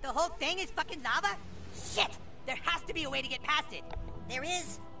lava. The whole thing is fucking lava? Shit! There has to be a way to get past it. There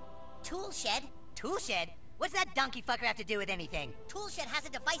is Tool Shed. Tool Shed? What's that donkey fucker have to do with anything? Tool Shed has a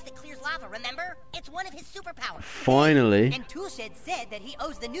device that clears lava, remember? It's one of his superpowers. Finally. And Tool Shed said that he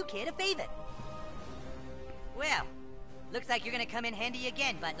owes the new kid a favor. Well, looks like you're gonna come in handy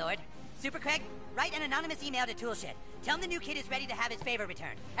again, Buttlord. Super Craig, write an anonymous email to Toolshed. Tell him the new kid is ready to have his favor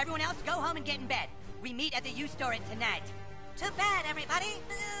returned. Everyone else, go home and get in bed. We meet at the U-Store-It tonight. To bed, everybody.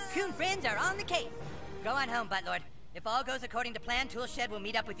 Coon friends are on the case. Go on home, Buttlord. If all goes according to plan, Toolshed will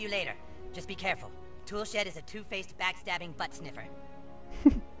meet up with you later. Just be careful. Toolshed is a two-faced, backstabbing butt sniffer.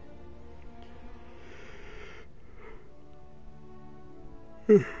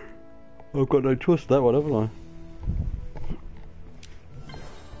 I've got no choice that one, haven't I?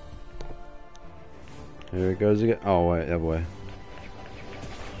 Here it goes again. Oh wait, the other way.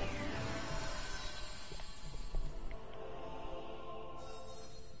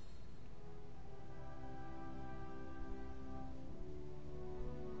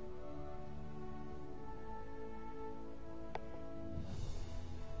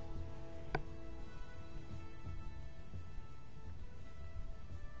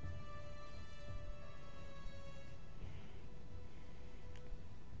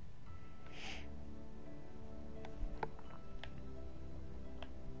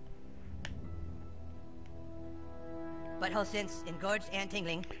 butthole since engorged and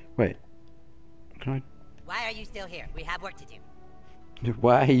tingling. Wait. Can Why are you still here? We have work to do. I...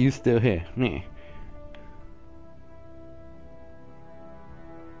 Why are you still here? Meh.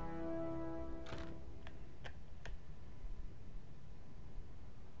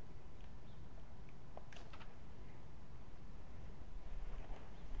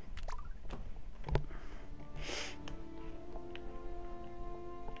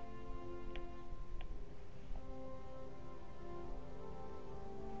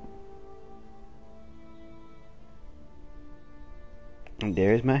 And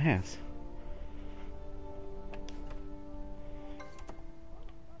there is my house.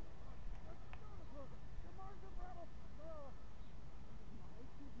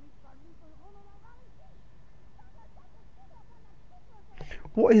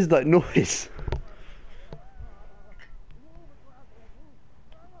 What is that noise?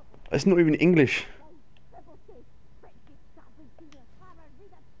 It's not even English.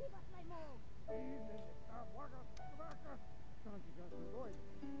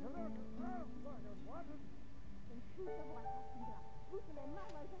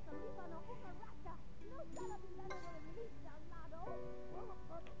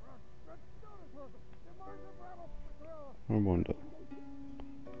 I wonder.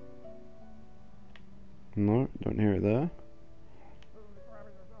 No, don't hear it there.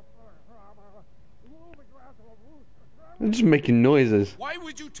 They're just making noises. Why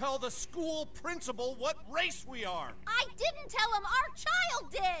would you tell the school principal what race we are? I didn't tell him, our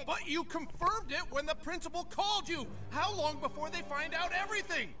child did! But you confirmed it when the principal called you. How long before they find out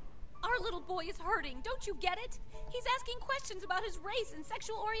everything? Our little boy is hurting, don't you get it? He's asking questions about his race and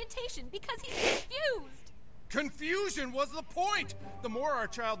sexual orientation because he's confused. Confusion was the point! The more our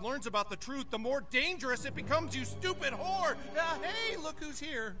child learns about the truth, the more dangerous it becomes, you stupid whore! Hey, look who's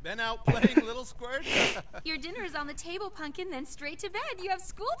here. Been out playing, little squirt? Your dinner is on the table, Pumpkin, then straight to bed. You have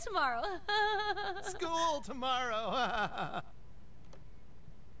school tomorrow. School tomorrow.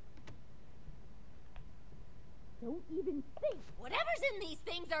 Don't even think. Whatever's in these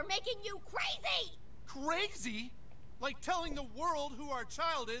things are making you crazy! Crazy? Like telling the world who our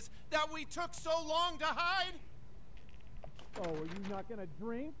child is that we took so long to hide? Oh, are you not gonna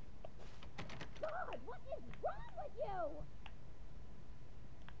drink? God, what is wrong with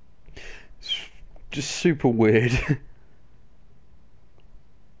you? Just super weird.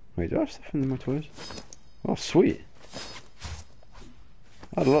 Wait, do I have stuff in my toys? Oh, sweet.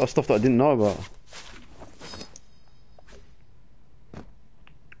 I had a lot of stuff that I didn't know about.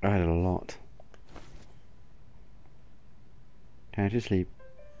 I had a lot. Can't you sleep?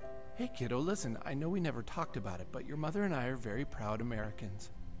 Hey kiddo, listen, I know we never talked about it, but your mother and I are very proud Americans.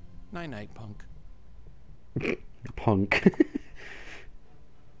 Night-night, punk. Punk.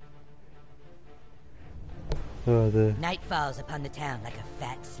 Night falls upon the town like a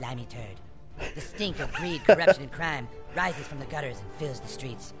fat, slimy turd. The stink of greed, corruption, and crime rises from the gutters and fills the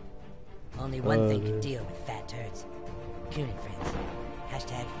streets. Only one thing can deal with fat turds. Coon and friends.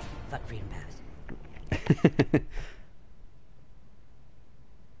 Hashtag fuck Freedom Pass.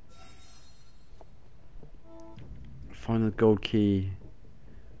 Find the gold key.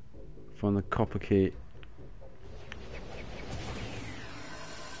 Find the copper key.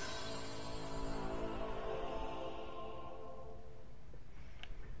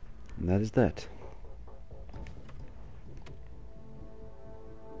 And that is that.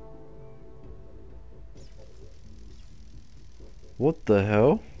 What the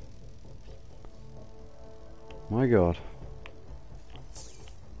hell? My God.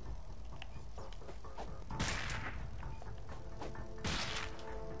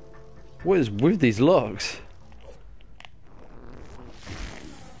 What is with these locks?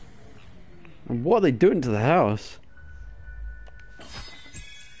 And what are they doing to the house?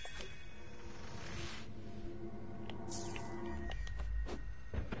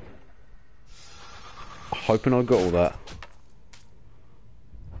 Hoping I got all that.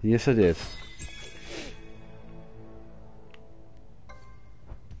 Yes, I did.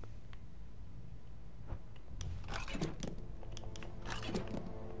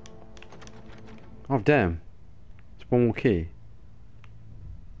 Oh damn. It's one more key.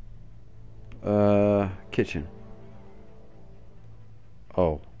 Kitchen.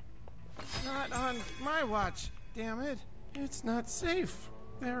 Oh. Not on my watch, damn it. It's not safe.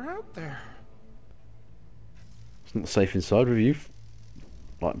 They're out there. It's not safe inside with you.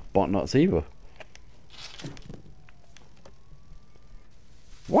 Like bot nuts either.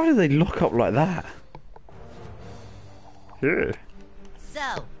 Why do they lock up like that? Yeah.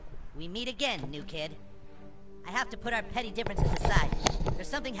 So, we meet again, new kid. I have to put our petty differences aside. There's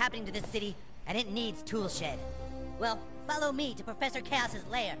something happening to this city, and it needs Toolshed. Well, Follow me to Professor Chaos's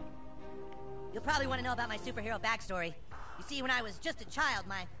lair. You'll probably want to know about my superhero backstory. You see, when I was just a child,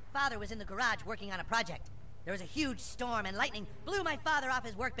 my father was in the garage working on a project. There was a huge storm and lightning blew my father off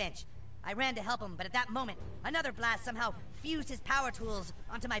his workbench. I ran to help him, but at that moment, another blast somehow fused his power tools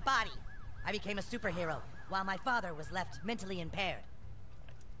onto my body. I became a superhero, while my father was left mentally impaired.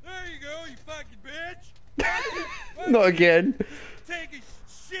 There you go, you fucking bitch! Not again. Take a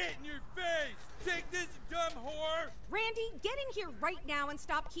shit in your face! Take this, dumb whore! Randy, get in here right now and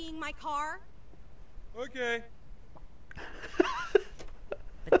stop keying my car. Okay.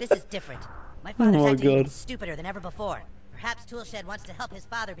 But this is different. My father's Oh my acting even God. stupider than ever before. Perhaps Toolshed wants to help his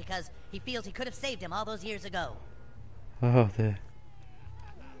father because he feels he could have saved him all those years ago. Oh, there.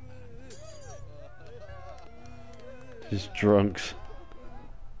 Just drunks.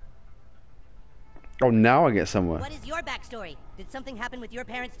 Oh, now I get somewhere. What is your backstory? Did something happen with your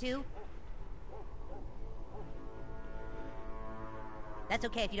parents too? That's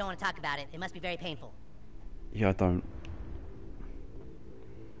okay if you don't want to talk about it. It must be very painful. Yeah, I don't.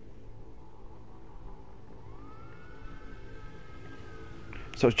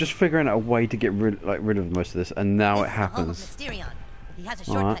 So it's just figuring out a way to get rid of most of this, and now it happens. Mysterion. He has a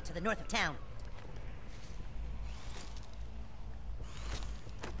shortcut to the north of town.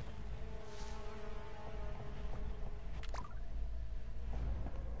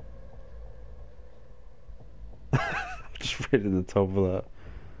 Just reading the top of that.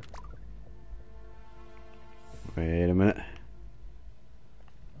 Wait a minute.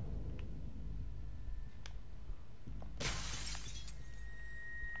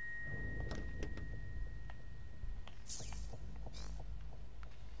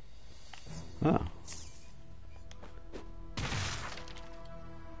 Oh.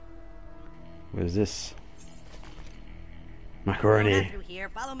 Where's this? Macaroni. Through here,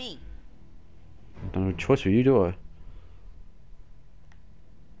 follow me. I don't have a choice with you, do I?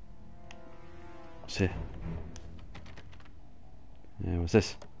 What's here? Yeah, what's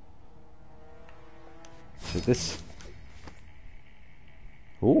this? So this.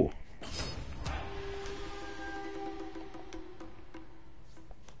 Ooh.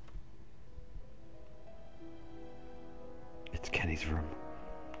 It's Kenny's room.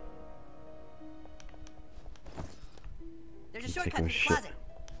 There's a shortcut to the closet.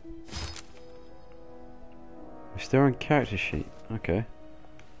 We're still on character sheet. Okay.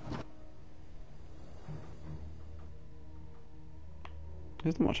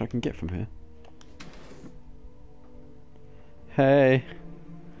 There's not much I can get from here. Hey.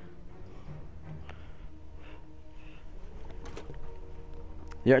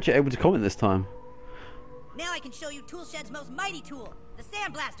 You're actually able to comment this time. Now I can show you Toolshed's most mighty tool, the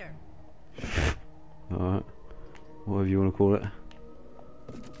Sand Blaster. Alright. Whatever you want to call it.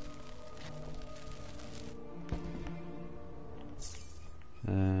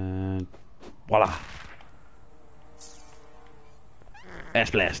 And voila. Ass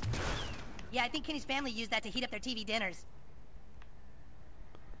blast. Yeah, I think Kenny's family used that to heat up their TV dinners.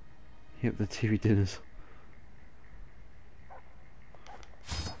 Heat up the TV dinners.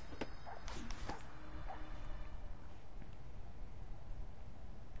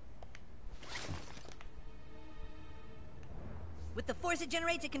 With the force it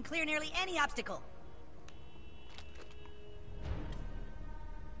generates, it can clear nearly any obstacle.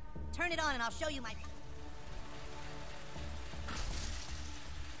 Turn it on and I'll show you my...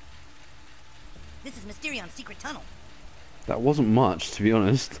 This is Mysterion's secret tunnel. That wasn't much, to be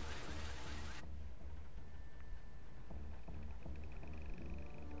honest.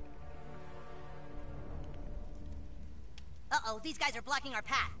 Uh-oh, these guys are blocking our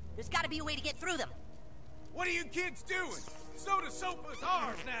path. There's gotta be a way to get through them. What are you kids doing? Soda Sofa's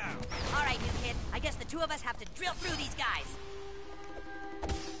ours now. All right, new kid. I guess the two of us have to drill through these guys.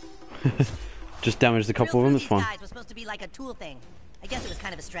 Just damaged a couple of them, that's fine. These guys was supposed to be like a tool thing. I guess it was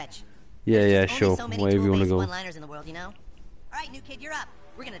kind of a stretch. Yeah, yeah, There's sure. only so many Wherever you want to tool-based go. one-liners in the world, you know? All right, new kid, you're up.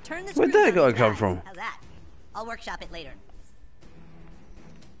 We're gonna turn this. Where'd that guy come from? How's that? I'll workshop it later.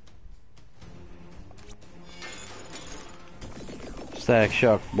 Stack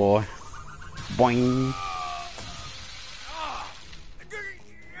shock, boy. Boing.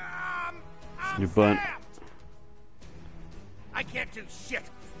 You're burnt. I can't do shit.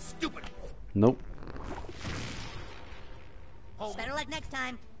 Stupid. Nope. Better luck next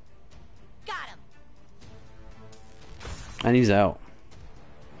time. Got him. And he's out.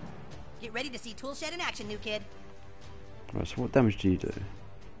 Get ready to see Toolshed in action, new kid. Right, so what damage do you do?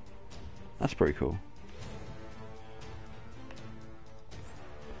 That's pretty cool.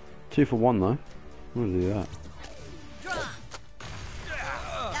 2 for 1 though. I'm gonna do that. Draw.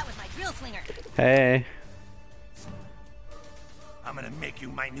 That was my drill slinger. Hey. I'm gonna make you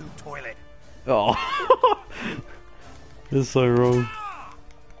my new toilet. Oh. That's so wrong.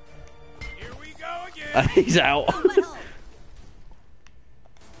 Here we go again. And he's out.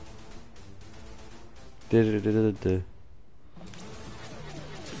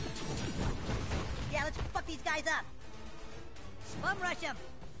 Yeah, let's fuck these guys up. Bum rush them.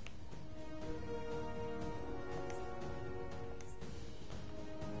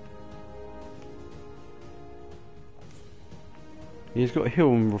 He's got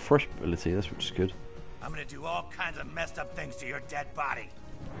heal and refresh ability, that's which is good. I'm gonna do all kinds of messed up things to your dead body.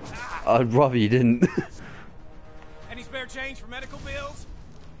 I'd rather you didn't. Any spare change for medical bills?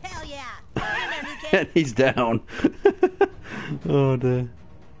 Hell yeah. And he's down. Oh dear.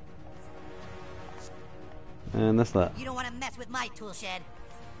 And that's that. You don't want to mess with my tool shed.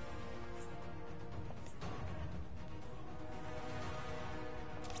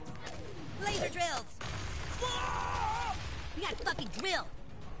 Laser drills. You got fucking drill.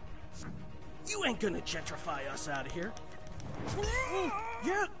 You ain't gonna gentrify us out of here.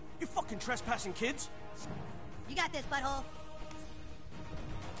 Yeah? You fucking trespassing kids? You got this, butthole.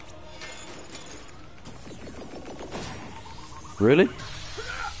 Really?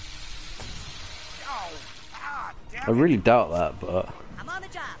 I really doubt that, but I'm on the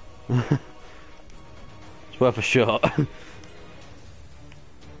job. it's worth a shot.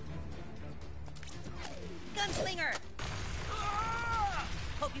 Gunslinger.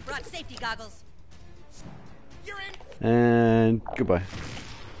 Hope you brought safety goggles. You're in. And goodbye.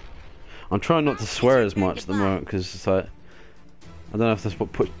 I'm trying not to swear as much at the moment because it's like I don't know if that's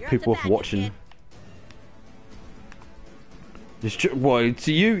what puts people off watching. Why,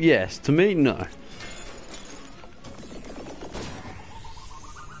 to you, yes. To me, no.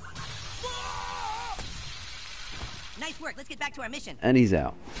 Nice work. Let's get back to our mission. And he's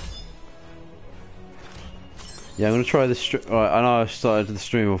out. Yeah, I'm gonna try this. Alright, I know I started the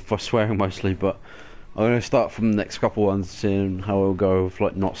stream off by swearing mostly, but I'm gonna start from the next couple ones, seeing how it'll go with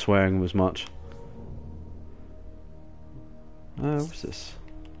like not swearing as much. What's this?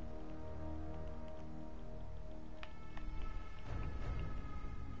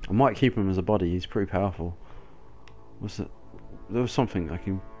 I might keep him as a body. He's pretty powerful. What's it? There was something I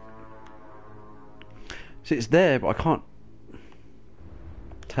can. See, it's there, but I can't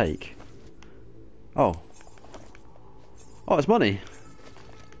take. Oh. Oh, it's money.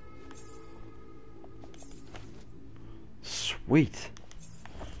 Sweet.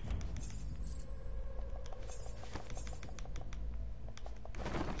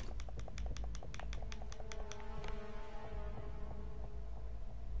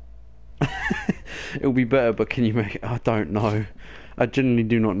 It'll be better, but can you make it? I don't know. I genuinely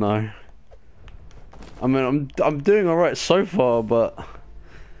do not know. I mean, I'm doing all right so far, but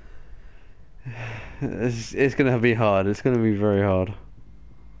it's gonna be hard. It's gonna be very hard,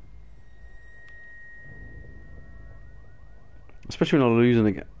 especially when I'm losing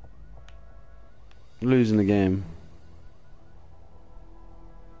the game.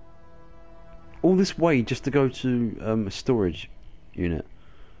 All this way just to go to a storage unit.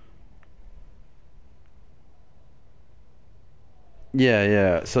 Yeah,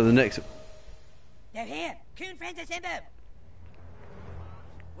 yeah. So the next. They're here. Coon friends assemble.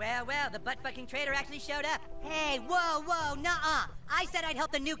 Well, well, the butt-fucking traitor actually showed up. Hey, whoa, whoa, nuh-uh. I said I'd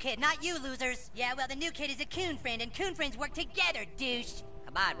help the new kid, not you losers. Yeah, well, the new kid is a coon friend, and coon friends work together, douche.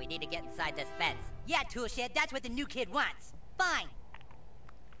 Come on, we need to get inside this fence. Yeah, toolshed, that's what the new kid wants. Fine.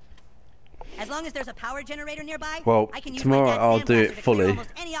 As long as there's a power generator nearby, well, I can use tomorrow my dad's I'll do it sandblaster to clear fully.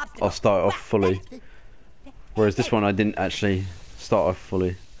 almost any obstacle. I'll start off fully. Whereas this one I didn't actually start off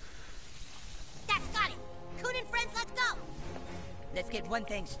fully. That's got it. Coon and friends, let's go. Let's get one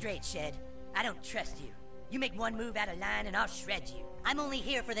thing straight, Shed. I don't trust you. You make one move out of line and I'll shred you. I'm only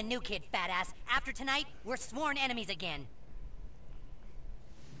here for the new kid, fat ass. After tonight, we're sworn enemies again.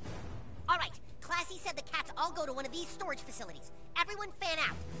 All right, Classy said the cats all go to one of these storage facilities. Everyone fan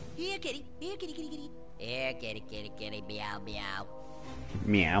out. Here, kitty. Here, kitty, kitty, kitty. Here, kitty, kitty, kitty. Meow, meow.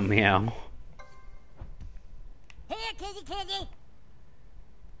 Meow, meow. Here, kitty, kitty.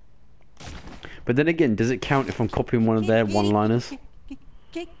 But then again, does it count if I'm copying one of their one-liners?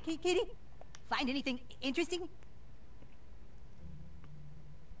 Kitty. Find anything interesting?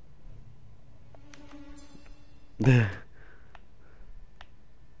 I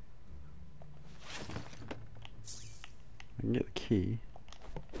can get the key.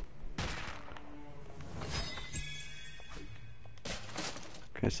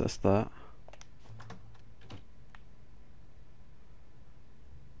 Okay, so that's that.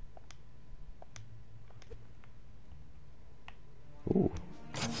 Ooh.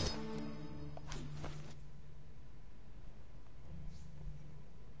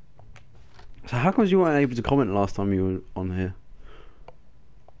 How come you weren't able to comment last time you were on here?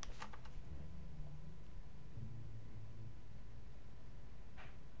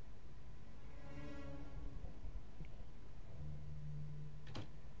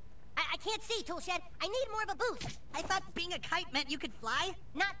 I can't see, Toolshed. I need more of a boost. I thought being a kite meant you could fly?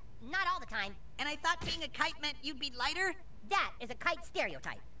 Not all the time. And I thought being a kite meant you'd be lighter? That is a kite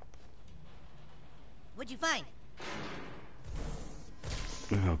stereotype. What'd you find?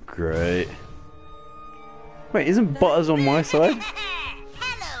 Oh, great. Wait, isn't Butters on my side?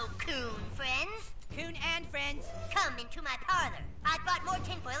 Hello, Coon friends. Coon and friends. Come into my parlor. I've bought more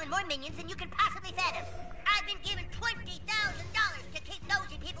tinfoil and more minions than you can possibly fathom. I've been given $20,000 to keep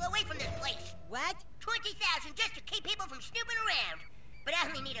nosy people away from this place. What? 20,000 just to keep people from snooping around. But I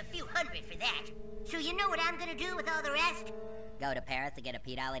only need a few hundred for that. So you know what I'm gonna do with all the rest? Go to Paris to get a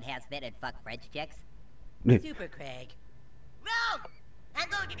pedal enhancement and fuck French chicks? Super Craig. Wrong! I'm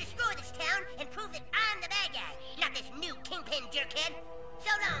going to destroy this town and prove that I'm the bad guy, not this new kingpin jerkhead. So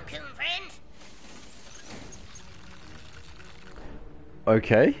long, Coon friends.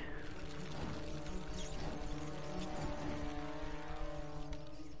 Okay.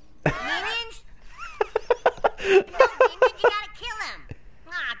 Minions? No, minions, you gotta kill them.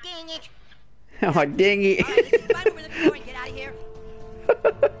 Aw, dang it. Oh, dang it. Alright, let's find over the door and get out of here.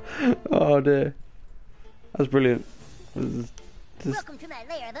 Oh, dear. That's brilliant. Welcome to my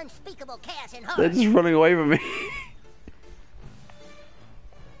lair of unspeakable chaos and horror. They're just running away from me.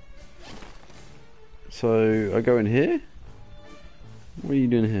 So, I go in here? What are you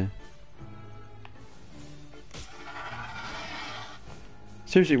doing here?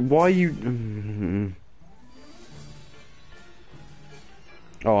 Seriously, why are you...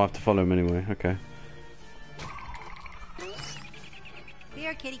 Oh, I have to follow him anyway, okay.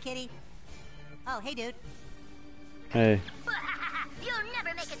 Here, kitty kitty. Oh, hey, dude. Hey. You'll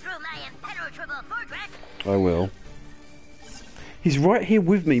never make it through my impenetrable fortress. I will. He's right here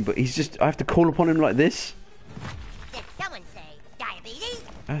with me, but he's just... I have to call upon him like this? Did someone say diabetes?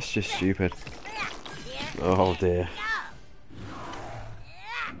 That's just stupid. Oh, dear.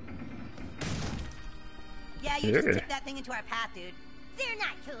 Yeah, you just took that thing into our path, dude. Fear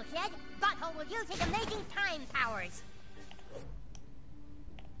not, Toolshed. Butthole will use his amazing time powers.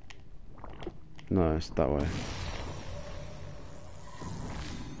 No, it's that way.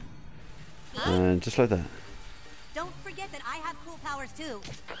 And just like that. Don't forget that I have cool powers, too.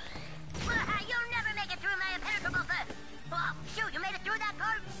 You'll never make it through my impenetrable fortress. Oh, shoot, you made it through that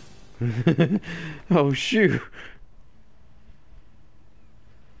part? Oh, shoot.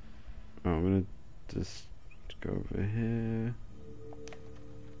 Oh, I'm gonna just go over here.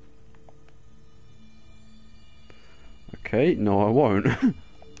 Okay, no, I won't.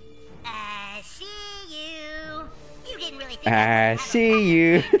 I see you. You didn't really think I see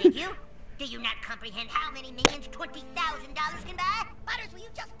you. did you? Do you not comprehend how many minions $20,000 can buy? Butters, will you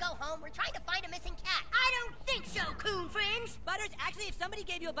just go home? We're trying to find a missing cat. I don't think so, Coon friends. Butters, actually, if somebody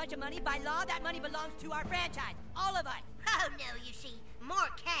gave you a bunch of money, by law, that money belongs to our franchise. All of us. Oh, no, you see, more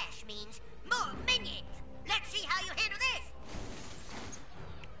cash means more minions. Let's see how you handle this.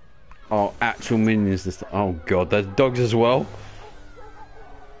 Oh, actual minions this time. Oh, God, there's dogs as well.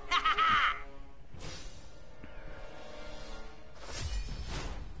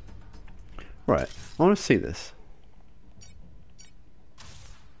 Right, I want to see this.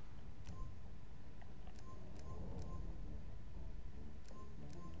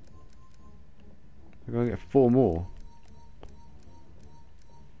 I'm going to get 4 more.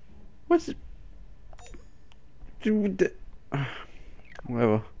 What's it?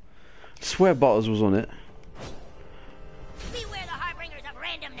 Whatever. I swear Butters was on it. Beware the harbingers of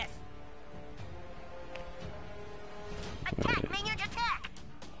randomness. Attack, minions, attack!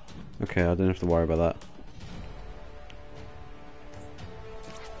 Okay, I don't have to worry about that.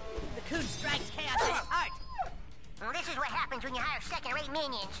 The coon strikes chaos at its heart. Well, this is what happens when you hire second-rate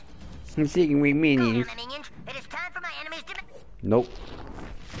minions. I'm seeing we minions. Hold on, minions. It is time for my enemies to... Nope.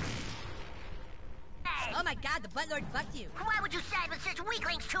 Oh my god, the buttlord fucked you. Why would you side with such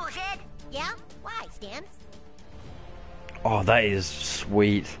weaklings, Toolshed? Yeah? Why, Stamps? Oh, that is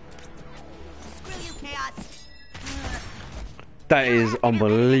sweet. Screw you, chaos. That is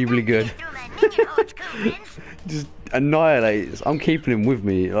unbelievably good. Just annihilates. I'm keeping him with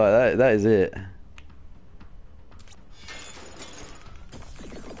me. Like that. That is it.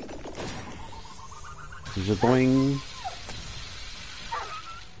 There's a boing.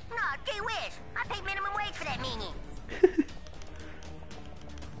 No, gee whiz. I paid minimum wage for that minion.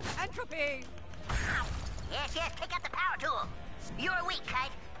 Entropy. Yes, pick up the power tool. You're weak,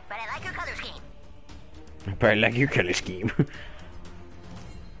 Kite, but I like your color scheme. But I like your color scheme.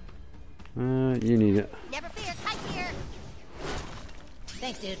 You need it. Never fear, Kite's here.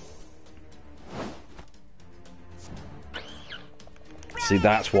 Thanks, dude. See,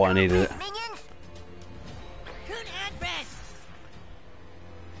 that's why I needed it. Minions. Coon and friends.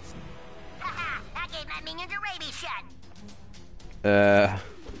 Haha, that gave my minions a rabies shot.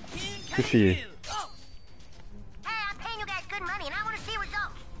 Good for you. Hey, I'm paying you guys good money and I want to see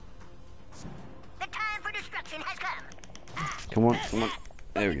results. The time for destruction has come. Come on, come on.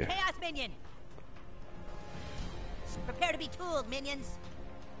 There we go. Chaos minion. Prepare to be tooled, minions.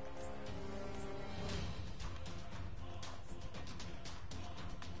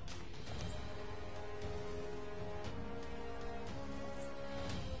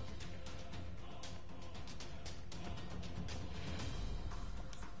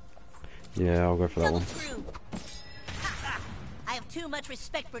 Yeah, I'll go for that Double one. screw. I have too much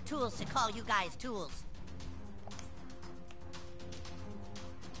respect for tools to call you guys tools.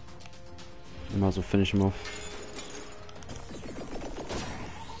 Might as well finish him off.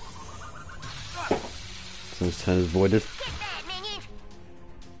 So his turn is voided. Get that, minions.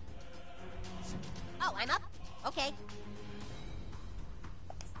 Oh, I'm up? Okay.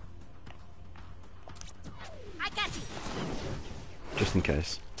 I got you. Just in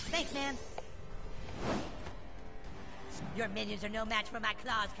case. Thanks, man. Your minions are no match for my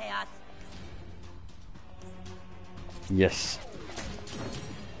claws, Chaos. Yes.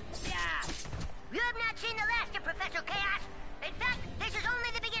 You have not seen the last of Professor Chaos. In fact, this is only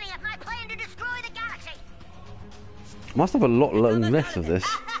the beginning of my plan to destroy the galaxy. Must have a lot left of this.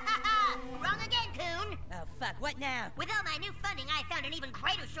 Wrong again, Coon. Oh, fuck. What now? With all my new funding, I found an even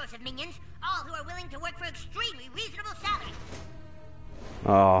greater source of minions, all who are willing to work for extremely reasonable salaries.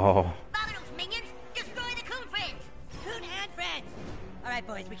 Oh. Follow those minions, destroy the Coon Friends. Coon and friends. All right,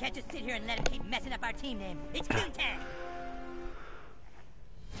 boys. We can't just sit here and let him keep messing up our team name. It's Coon Tag.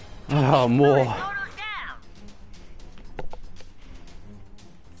 Oh, more.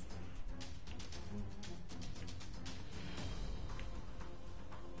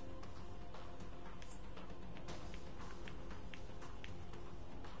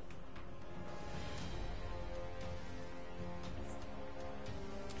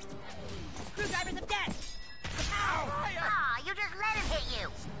 Screwdrivers of death. Ah, you just let him hit you.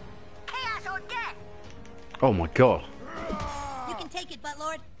 Chaos or death. Oh my god. You can take it,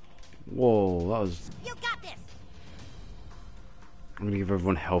 Buttlord. Whoa, that was... You got this. I'm gonna give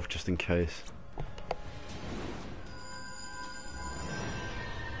everyone health just in case.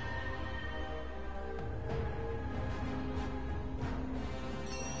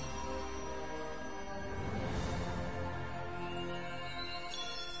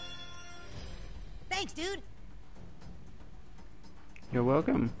 Thanks, dude. You're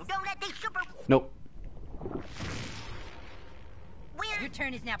welcome. Don't let these super... Nope. Your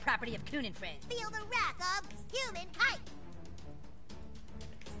turn is now property of Coon and Friends. Feel the wrath of Human Kite.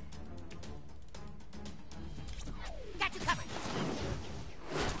 Got you covered.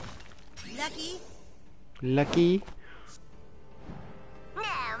 Lucky. Lucky.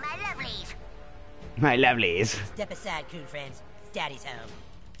 Now, my lovelies. My lovelies. Step aside, Coon Friends. Daddy's home.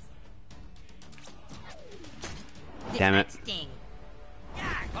 Damn it. Sting.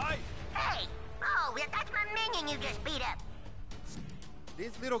 Hey! Oh, that's my minion you just beat up.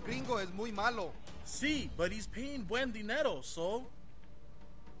 This little gringo es muy malo. Sí, but he's paying buen dinero, so...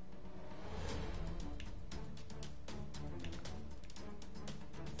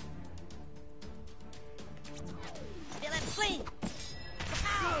 Feel it clean.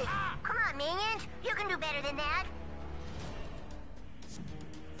 Come on, minions. You can do better than that.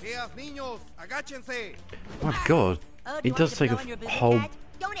 Feas niños, agáchense. My god. Oh, It does take a whole...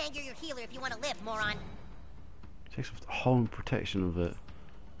 Don't anger your healer if you want to live, moron. Takes off the whole protection of it.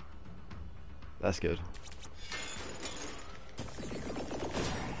 That's good.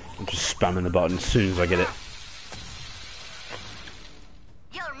 I'm just spamming the button as soon as I get it.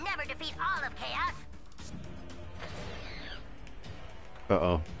 You'll never defeat all of Chaos.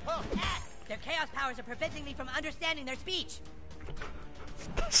 Uh-oh. Their chaos powers are preventing me from understanding their speech.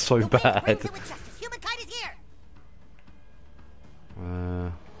 That's so bad. Brings it with justice. Humankind is here.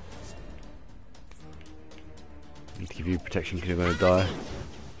 Need to give you protection because you're going to die.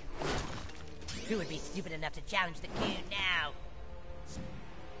 Who would be stupid enough to challenge the Coon now?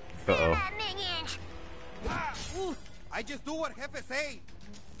 Uh-oh. Minions. I just do what jefe say.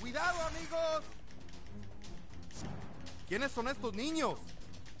 Cuidado, amigos. ¿Quiénes son estos niños?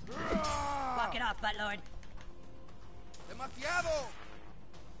 Walk it off, Buttlord. Demasiado.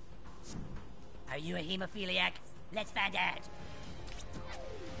 Are you a hemophiliac? Let's find out.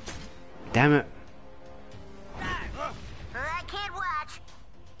 Damn it. I can't watch.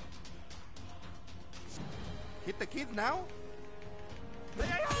 Hit the kids now?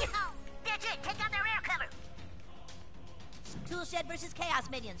 That's it. Take out their air cover. Toolshed versus Chaos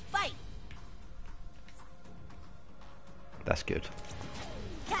Minions. Fight! That's good.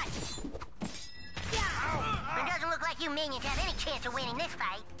 Cut. It doesn't look like you minions have any chance of winning this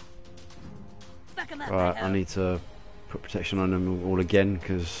fight. Fuck 'em up, Right, Idaho. I need to put protection on them all again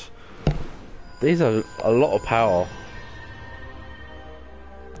because these are a lot of power.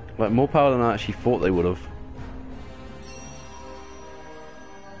 Like more power than I actually thought they would have.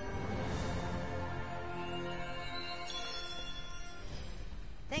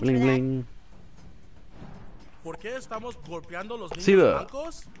 Thanks Bling for that. bling. ¿Por qué estamos golpeando los See niños that?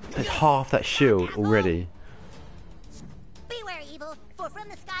 blancos? There's half that shield already. Beware, evil, for from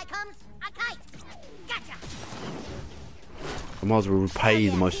the sky comes a kite. Gotcha. I might as well repay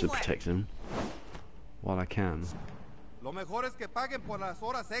the most to protect him while I can. Lo mejor es que paguen por las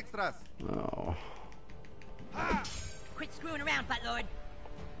horas extras. Oh. Quit screwing around, Buttlord.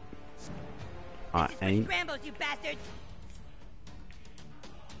 I ain't. Scrambles, you bastards!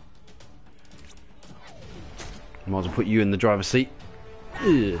 Might as well put you in the driver's seat.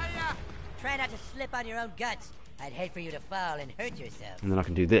 Ugh. Try not to slip on your own guts. I'd hate for you to fall and hurt yourself. And then I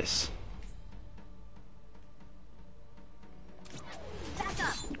can do this. Back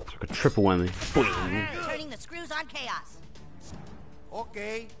up! It's like a triple whammy. Boing. Turning the screws on Chaos.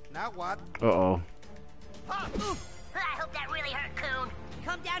 Okay, now what? Uh-oh. I hope that really hurt, Coon.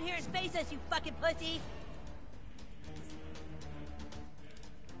 Come down here and face us, you fucking pussy!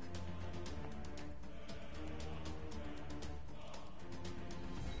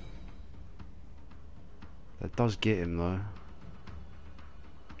 That does get him though.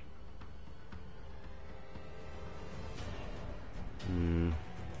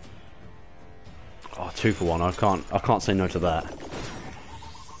 Oh, 2 for 1. I can't say no to that.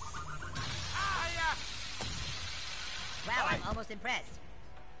 Wow, I'm almost impressed.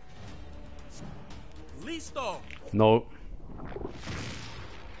 Listo. No.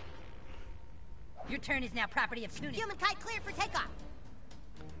 Your turn is now property of Tuning. Human kite cleared for takeoff.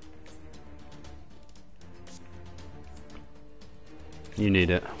 You need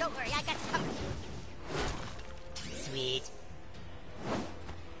it. Don't worry, I got you covered. Sweet.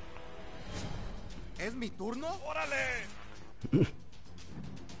 ¿Es mi turno? ¡Órale!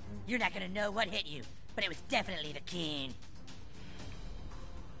 You're not gonna know what hit you, but it was definitely the king.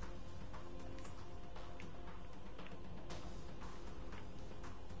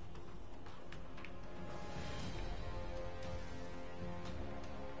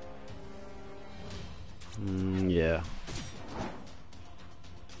 Yeah.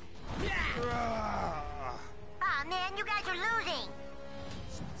 Ah, man, you guys are losing.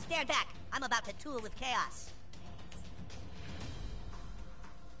 Stand back. I'm about to tool with Chaos.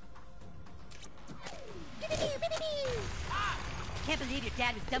 Can't believe your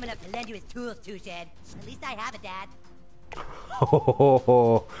dad was dumb enough to lend you his tools, Toolshed. At least I have a dad.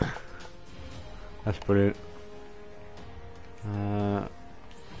 Oh, that's brilliant.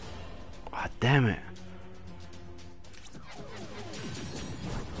 Damn it.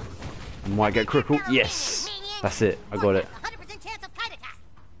 I might get critical. Yes! That's it. I got it. 100% chance of kite attack.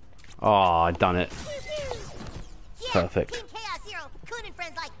 Oh, I done it. Yeah, Perfect. Team Chaos Zero, Coon and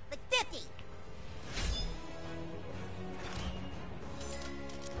friends like 50.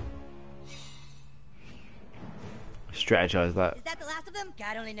 Strategize that. Is that the last of them?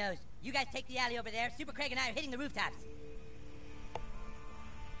 God only knows. You guys take the alley over there. Super Craig and I are hitting the rooftops.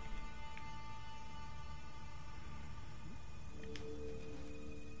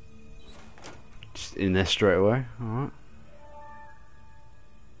 Just in there straight away. Alright.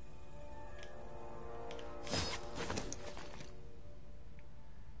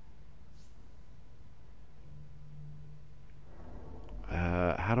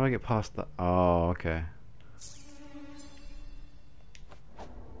 How do I get past that? Oh, okay.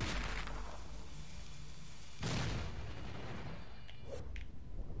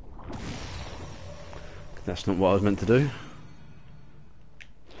 That's not what I was meant to do.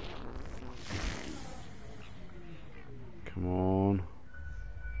 Come on.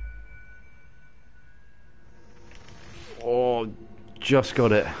 Oh, just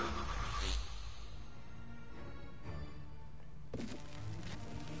got it.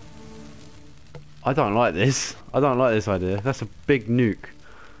 I don't like this. I don't like this idea. That's a big nuke.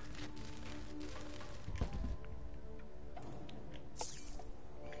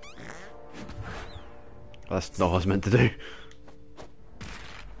 That's not what I was meant to do.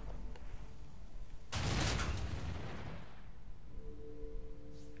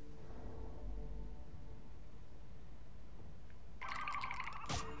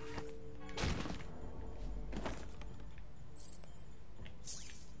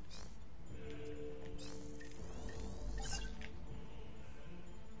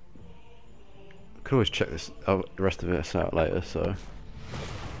 could always check this the rest of it out later, so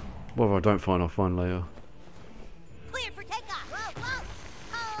whatever I don't find, I'll find later. Cleared for takeoff. Whoa, whoa.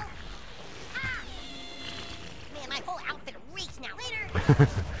 Oh. Ah. Man, my whole outfit reeks now. Later.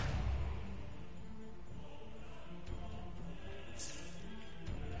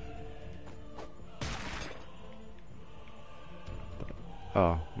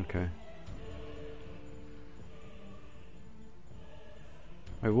 Oh, okay.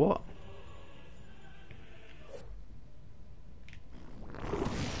 Wait, what?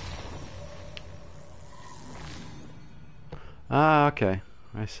 Ah, okay.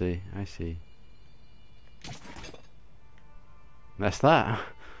 I see, I see. That's that.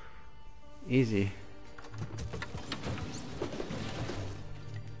 Easy.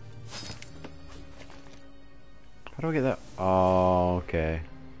 How do I get that? Oh, okay.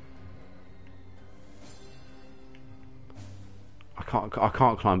 I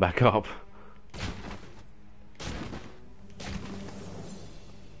can't climb back up.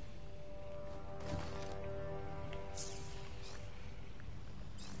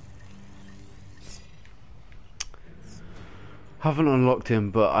 Haven't unlocked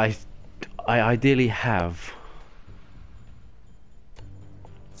him, but I ideally have.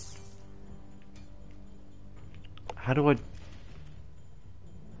 How do I?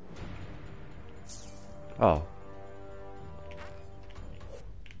 Oh.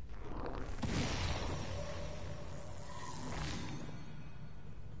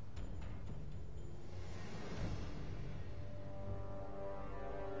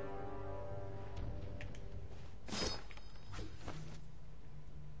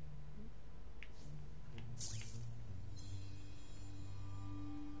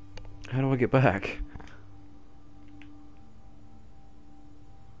 How do I get back?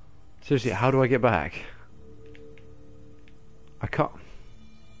 Seriously, how do I get back? I can't.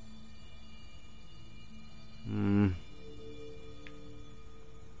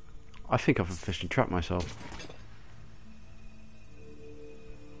 I think I've officially trapped myself.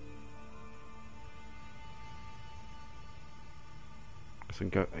 I can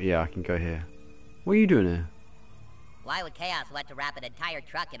go. Yeah, I can go here. What are you doing here? Why would Chaos want to wrap an entire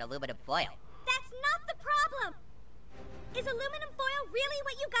truck in aluminum foil? That's not the problem! Is aluminum foil really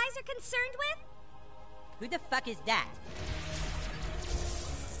what you guys are concerned with? Who the fuck is that?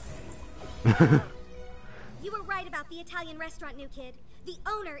 You were right about the Italian restaurant, new kid. The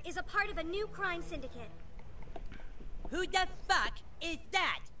owner is a part of a new crime syndicate. Who the fuck is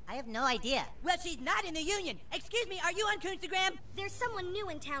that? I have no idea. Well, she's not in the union. Excuse me, are you on Coonstagram? There's someone new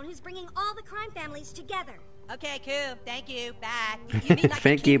in town who's bringing all the crime families together. Okay, cool. Thank you. Bye. You mean like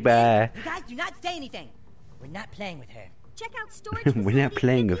Thank you, bye. You guys do not say anything. We're not playing with her. Check out storage. We're not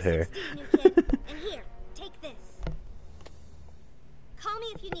playing with her. New kid. And here, take this. Call me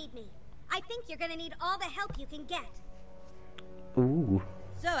if you need me. I think you're gonna need all the help you can get. Ooh.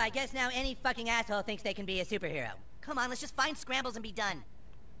 So I guess now any fucking asshole thinks they can be a superhero. Come on, let's just find scrambles and be done.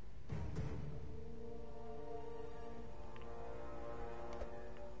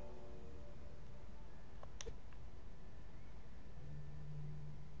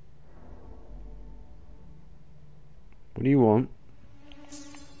 What do you want?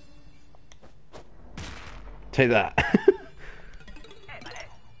 Take that.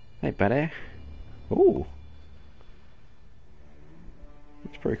 Hey, buddy. Ooh.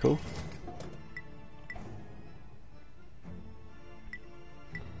 That's pretty cool.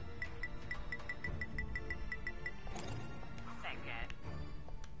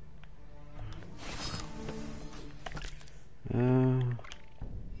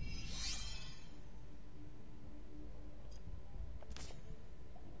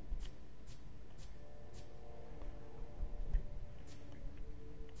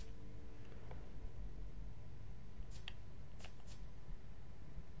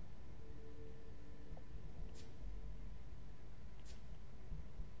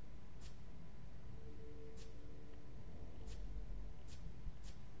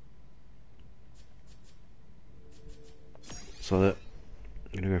 So that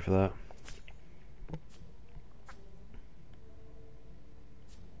I'm gonna go for that.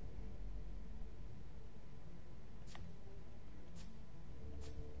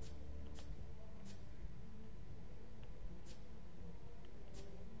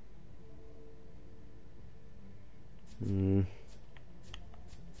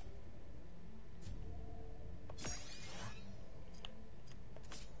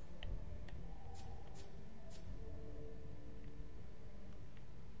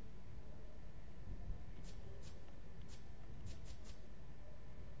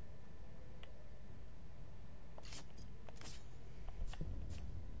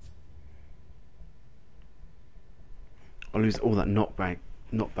 I'll lose all that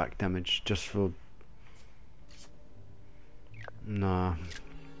knockback damage just for... Nah.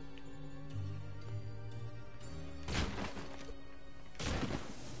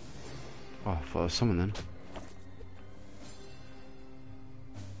 Oh, I thought there was someone then.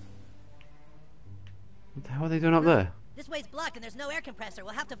 What the hell are they doing up there? This way's blocked and there's no air compressor.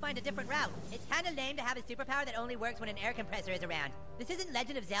 We'll have to find a different route. It's kinda lame to have a superpower that only works when an air compressor is around. This isn't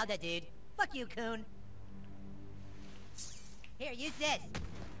Legend of Zelda, dude. Fuck you, Coon. Here, use this.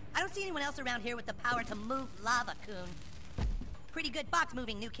 I don't see anyone else around here with the power to move lava, Coon. Pretty good box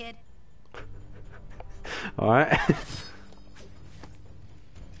moving, new kid. Alright.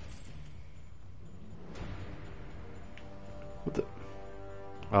 What the...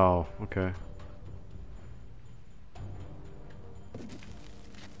 Oh, okay.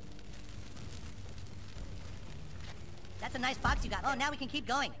 That's a nice box you got. Oh, now we can keep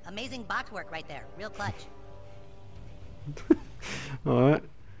going. Amazing box work right there. Real clutch. Alright.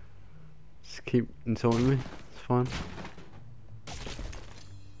 Just keep insulting me. It's fine.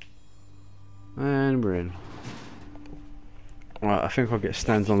 And we're in. Right, I think I'll get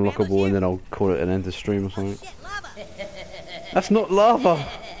stands unlockable and then I'll call it an end of stream or something. That's not lava!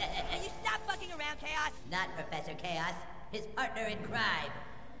 You stop fucking around, Chaos! Not Professor Chaos. His partner in crime.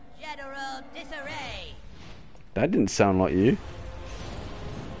 General Disarray. That didn't sound like you.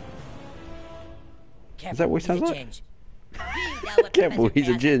 Careful, Is that what he sounds like? Careful, he's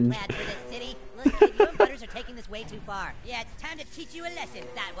a ginge. Look, kid, you and Butters are taking this way too far. Yeah, it's time to teach you a lesson.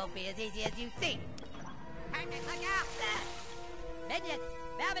 That won't be as easy as you think. Time to look out! Minions,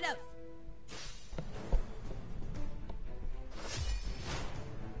 Vamonos!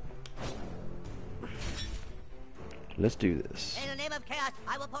 Let's do this. In the name of chaos,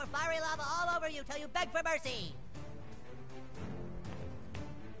 I will pour fiery lava all over you till you beg for mercy.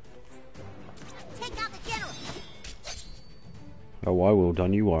 Take out the general. Oh, I will.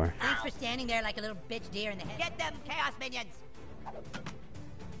 Done you are. Thanks for standing there like a little bitch deer in the head. Get them, chaos minions!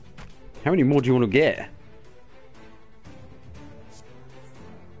 How many more do you want to get?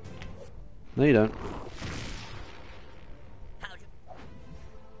 No, you don't.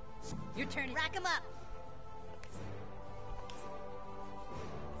 Your turn. Rack them up.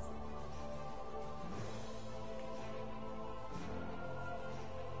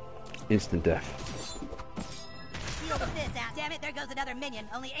 Instant death. Deal with this, ass. Damn it, there goes another minion.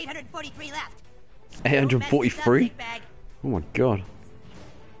 Only 843 left. 843? Oh my god.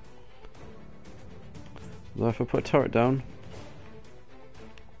 So if I put a turret down,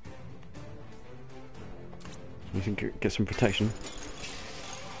 we can get some protection.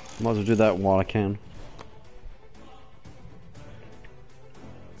 Might as well do that while I can.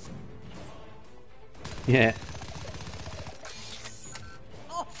 Yeah.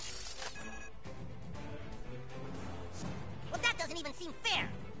 Oh. Well, that doesn't even seem fair.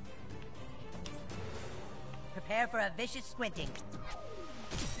 Prepare for a vicious squinting.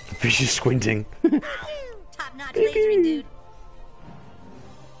 Vicious squinting. Top-notch lasering, dude.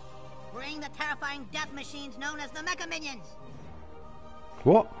 Bring the terrifying death machines known as the Mecha Minions.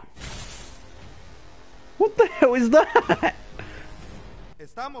 What? What the hell is that?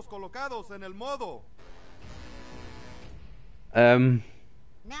 Estamos colocados en el modo. Now,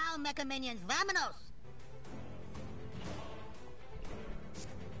 Mecha Minions, vámonos.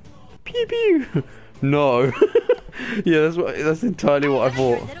 Pew pew. No. Yeah, that's entirely what I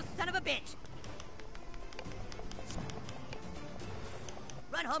thought. Little son of a bitch.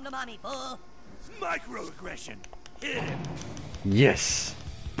 Run home to mommy, fool. Microaggression. Hit him. Yes.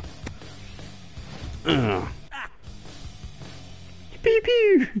 Pew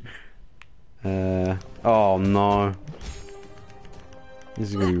pew. Oh no. This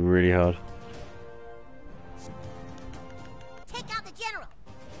is gonna be really hard. Take out the general.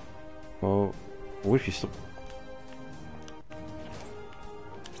 Well, what if you stop?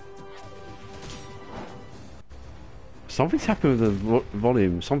 Something's happening with the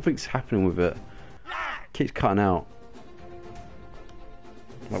volume. Something's happening with it. Keeps cutting out.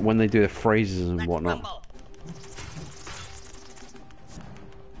 Like when they do their phrases and whatnot.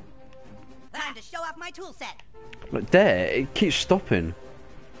 Time to show off my tool set. Like there, it keeps stopping.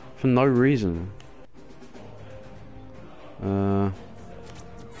 For no reason.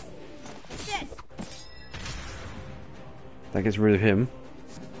 That gets rid of him.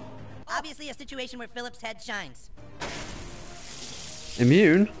 Obviously a situation where Philip's head shines.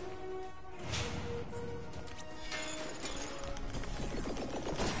 Immune?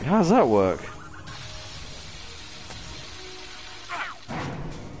 How does that work?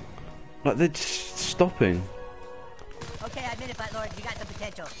 Like they're just stopping. Okay, I admit it, but Lord, you got some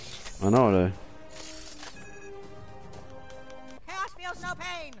potential. I know I do.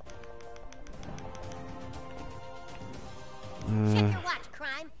 propane. Check your watch,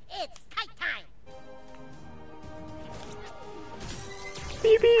 Crime. It's tight time.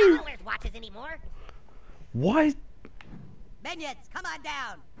 Pew pew. No one wears watches anymore. Why? Minions, come on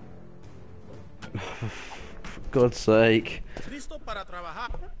down. For God's sake. Listo para trabajar.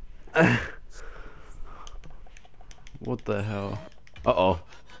 What the hell? Uh-oh.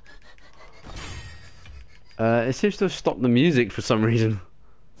 It seems to have stopped the music for some reason.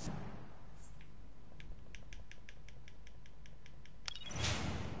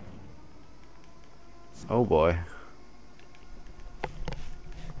 Oh boy.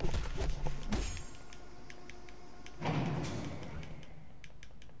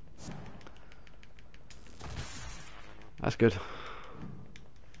 That's good.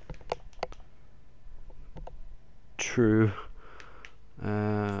 True.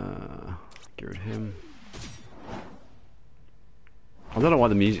 Get rid of him. I don't know why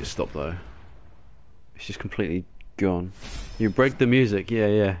the music stopped though. It's just completely gone. You break the music,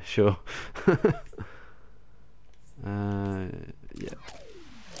 yeah, sure. Yeah.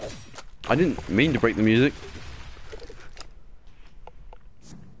 I didn't mean to break the music.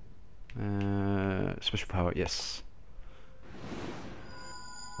 Special power, yes.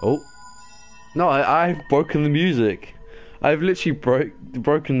 Oh. No, I've broken the music. I've literally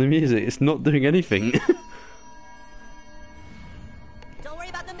broken the music. It's not doing anything. Don't worry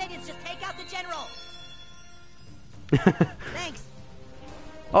about the minions, just take out the general. Thanks.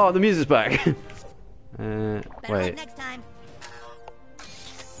 Oh, the music's back. Better Wait. luck next time.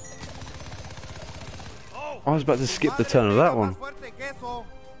 I was about to skip the turn of that one.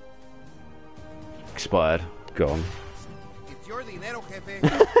 Expired. Gone. It's your dinero, jefe.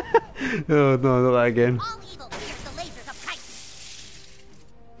 Oh no, not that again. All evil fears the lasers of Kite.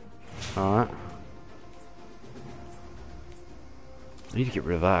 Alright. I need to get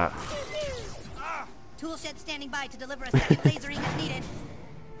rid of that. Tool shed standing by to deliver a second lasering if needed.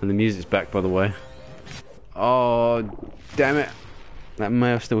 And the music's back, by the way. Oh, damn it. That may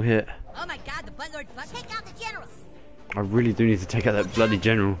have still hit. Oh my god, the Buttlord fuck. Take out the general. I really do need to take out that bloody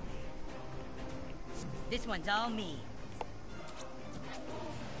general. This one's all me.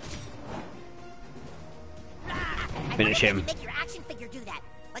 Finish him. Make your action figure do that.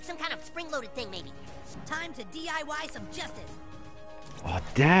 Like some kind of spring-loaded thing, maybe. Time to DIY some justice. Oh,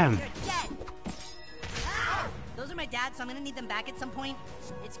 damn. You're dead. Those are my dad's, so I'm gonna need them back at some point.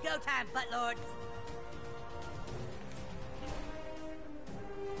 It's go time, Buttlord.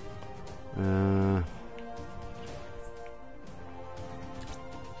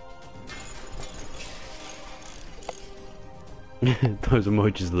 Those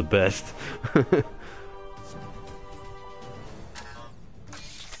emojis are the best.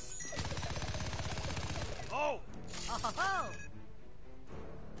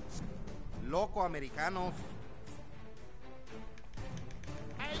 Loco americanos.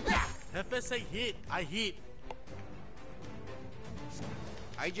 Jefe say hit. I hit.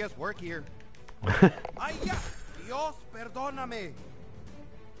 I just work here. Ay, ya. Dios, perdóname.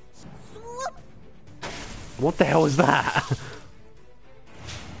 What the hell is that?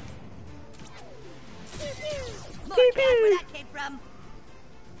 More cat where that came from.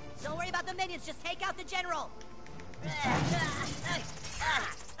 Don't worry about the minions, just take out the general.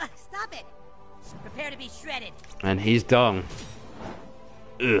 Stop it. Prepare to be shredded. And he's done.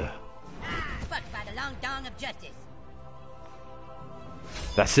 Ugh. Fucked by the long dong of justice.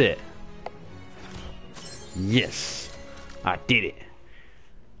 That's it. Yes. I did it.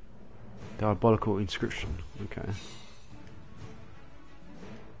 Diabolical inscription. Okay.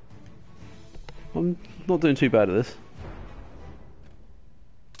 I'm not doing too bad at this.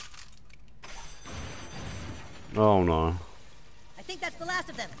 Oh no. I think that's the last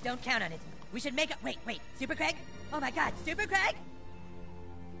of them. Don't count on it. We should make a... Wait. Super Craig? Oh my god, Super Craig?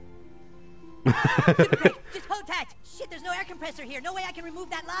 Super Craig, just hold tight. Shit, there's no air compressor here. No way I can remove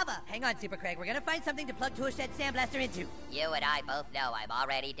that lava. Hang on, Super Craig. We're gonna find something to plug Tool Shed Sandblaster into. You and I both know I'm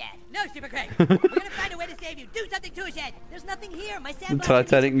already dead. No, Super Craig. We're gonna find a way to save you. Do something, Tool Shed. There's nothing here. My Sandblaster...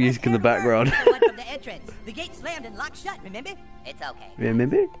 Titanic music in the background. The one from the entrance. The gate slammed and locked shut, remember? It's okay.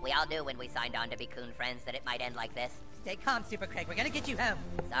 Remember? We all knew when we signed on to be Coon friends that it might end like this. Stay calm, Super Craig. We're gonna get you home.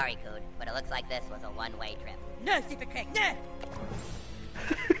 Sorry, Coon, but it looks like this was a one-way trip. No, Super Craig, no!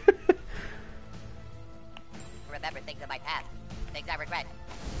 Remember things of my past. Things I regret.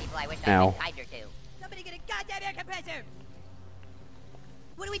 People I wish I'd Ow. been kinder to. Somebody get a goddamn air compressor!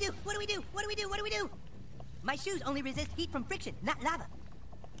 What do we do? What do we do? What do we do? What do we do? My shoes only resist heat from friction, not lava.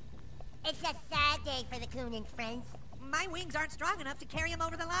 It's a sad day for the Coon and friends. My wings aren't strong enough to carry him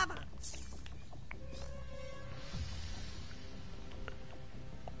over the lava.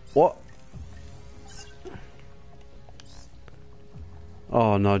 What?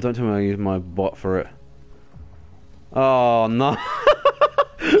 Oh no, don't tell me I use my bot for it. Oh no.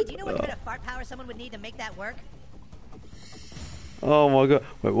 Hey, do you know what kind of fart power someone would need to make that work? Oh my god.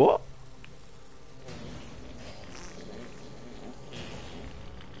 Wait, what?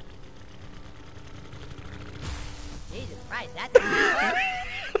 Jesus Christ, that's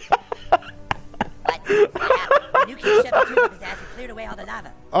But what happened? The new kid shoved the tube up his ass and cleared away all the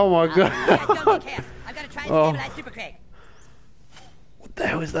lava. Oh my god. Yeah, don't get chaos. I've got to try and stabilize Super Craig. What the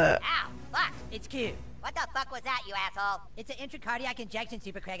hell is that? Ow, fuck, it's Q. What the fuck was that, you asshole? It's an intracardiac injection,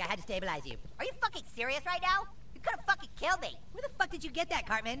 Super Craig. I had to stabilize you. Are you fucking serious right now? You could have fucking killed me. Where the fuck did you get that,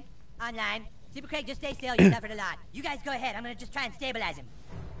 Cartman? Online. Super Craig, just stay still. You suffered a lot. You guys go ahead. I'm gonna just try and stabilize him.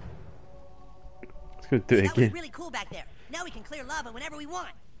 Let's go do it That again. was really cool back there. Now we can clear lava whenever we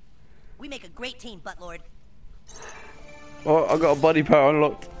want. We make a great team, Buttlord. Oh, I got a buddy power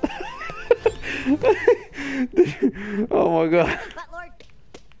unlocked. Oh my god. Buttlord.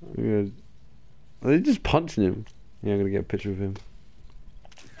 Oh, are they just punching him? Yeah, I'm gonna get a picture of him.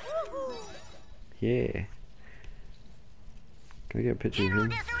 Yeah. Can I get a picture of him? You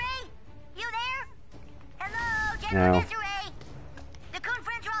there? Hello, General Desiree. The Coon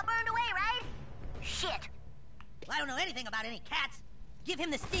friends are all burned away, right? Shit. Well, I don't know anything about any cats. Give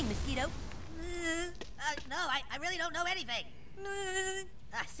him the sting, Mosquito. No, I really don't know anything.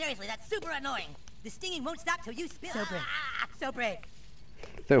 Seriously, that's super annoying. The stinging won't stop till you spill. So brave. So brave.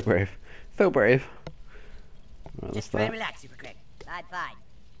 So brave. So brave. Right, Just try and relax, Super Craig. I'm fine.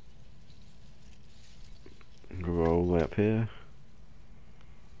 Go all the way up here.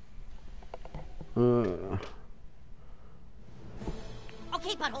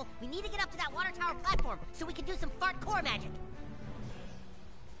 Okay, Butthole, we need to get up to that water tower platform so we can do some fart core magic.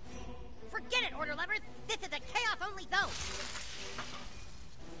 Forget it, Order Lovers. This is a chaos-only zone.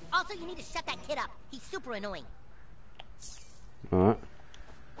 Also, you need to shut that kid up. He's super annoying. Alright.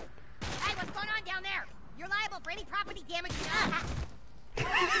 Hey, what's going on down there? You're liable for any property damage.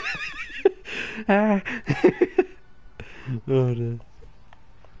 Oh dear.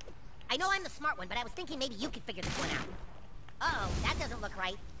 I know I'm the smart one, but I was thinking maybe you could figure this one out. Uh-oh, that doesn't look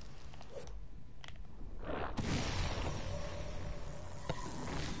right.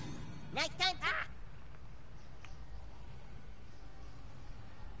 Nice time.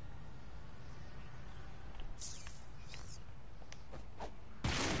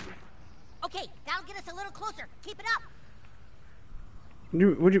 Okay, that'll get us a little closer. Keep it up.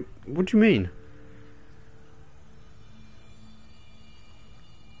 What do you mean?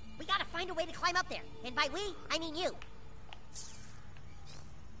 We gotta find a way to climb up there. And by we, I mean you.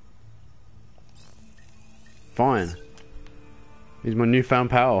 Fine. He's my newfound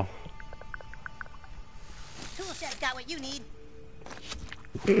power. Tool set's got what you need.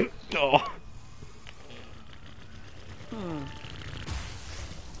 Oh.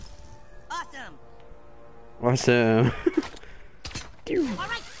 Awesome. Awesome. All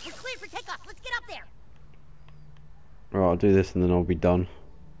right, we're cleared for takeoff. Let's get up there. Right, I'll do this and then I'll be done.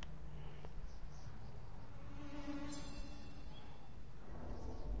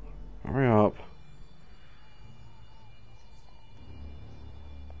 Hurry up.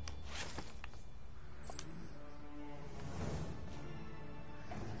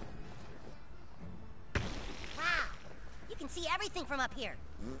 Wow, you can see everything from up here.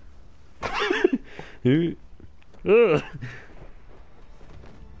 Ugh.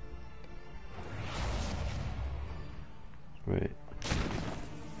 Wait.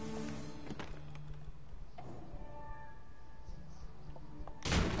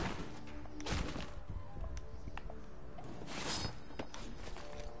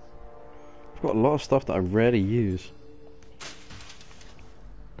 I've got a lot of stuff that I rarely use.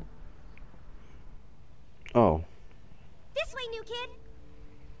 Oh. This way, new kid.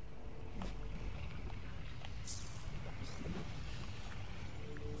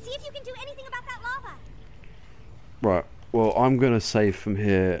 See if you can do anything about that lava. Right. Well, I'm gonna save from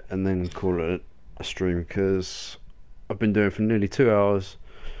here and then call it a stream because I've been doing it for nearly 2 hours.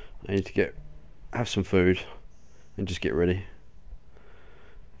 I need to have some food and just get ready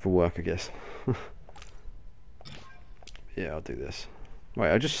for work, I guess. Yeah, I'll do this.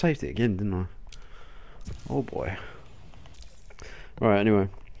 Wait, I just saved it again, didn't I? Oh boy. Right, anyway,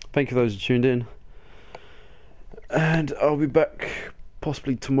 thank you for those who tuned in, and I'll be back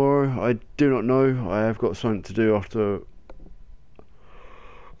possibly tomorrow. I do not know. I have got something to do after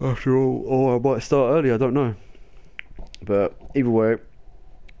all, or I might start early. I don't know. But either way,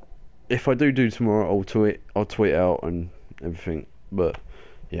 if I do tomorrow, I'll tweet out and everything. But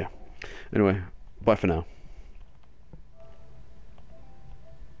yeah. Anyway, bye for now.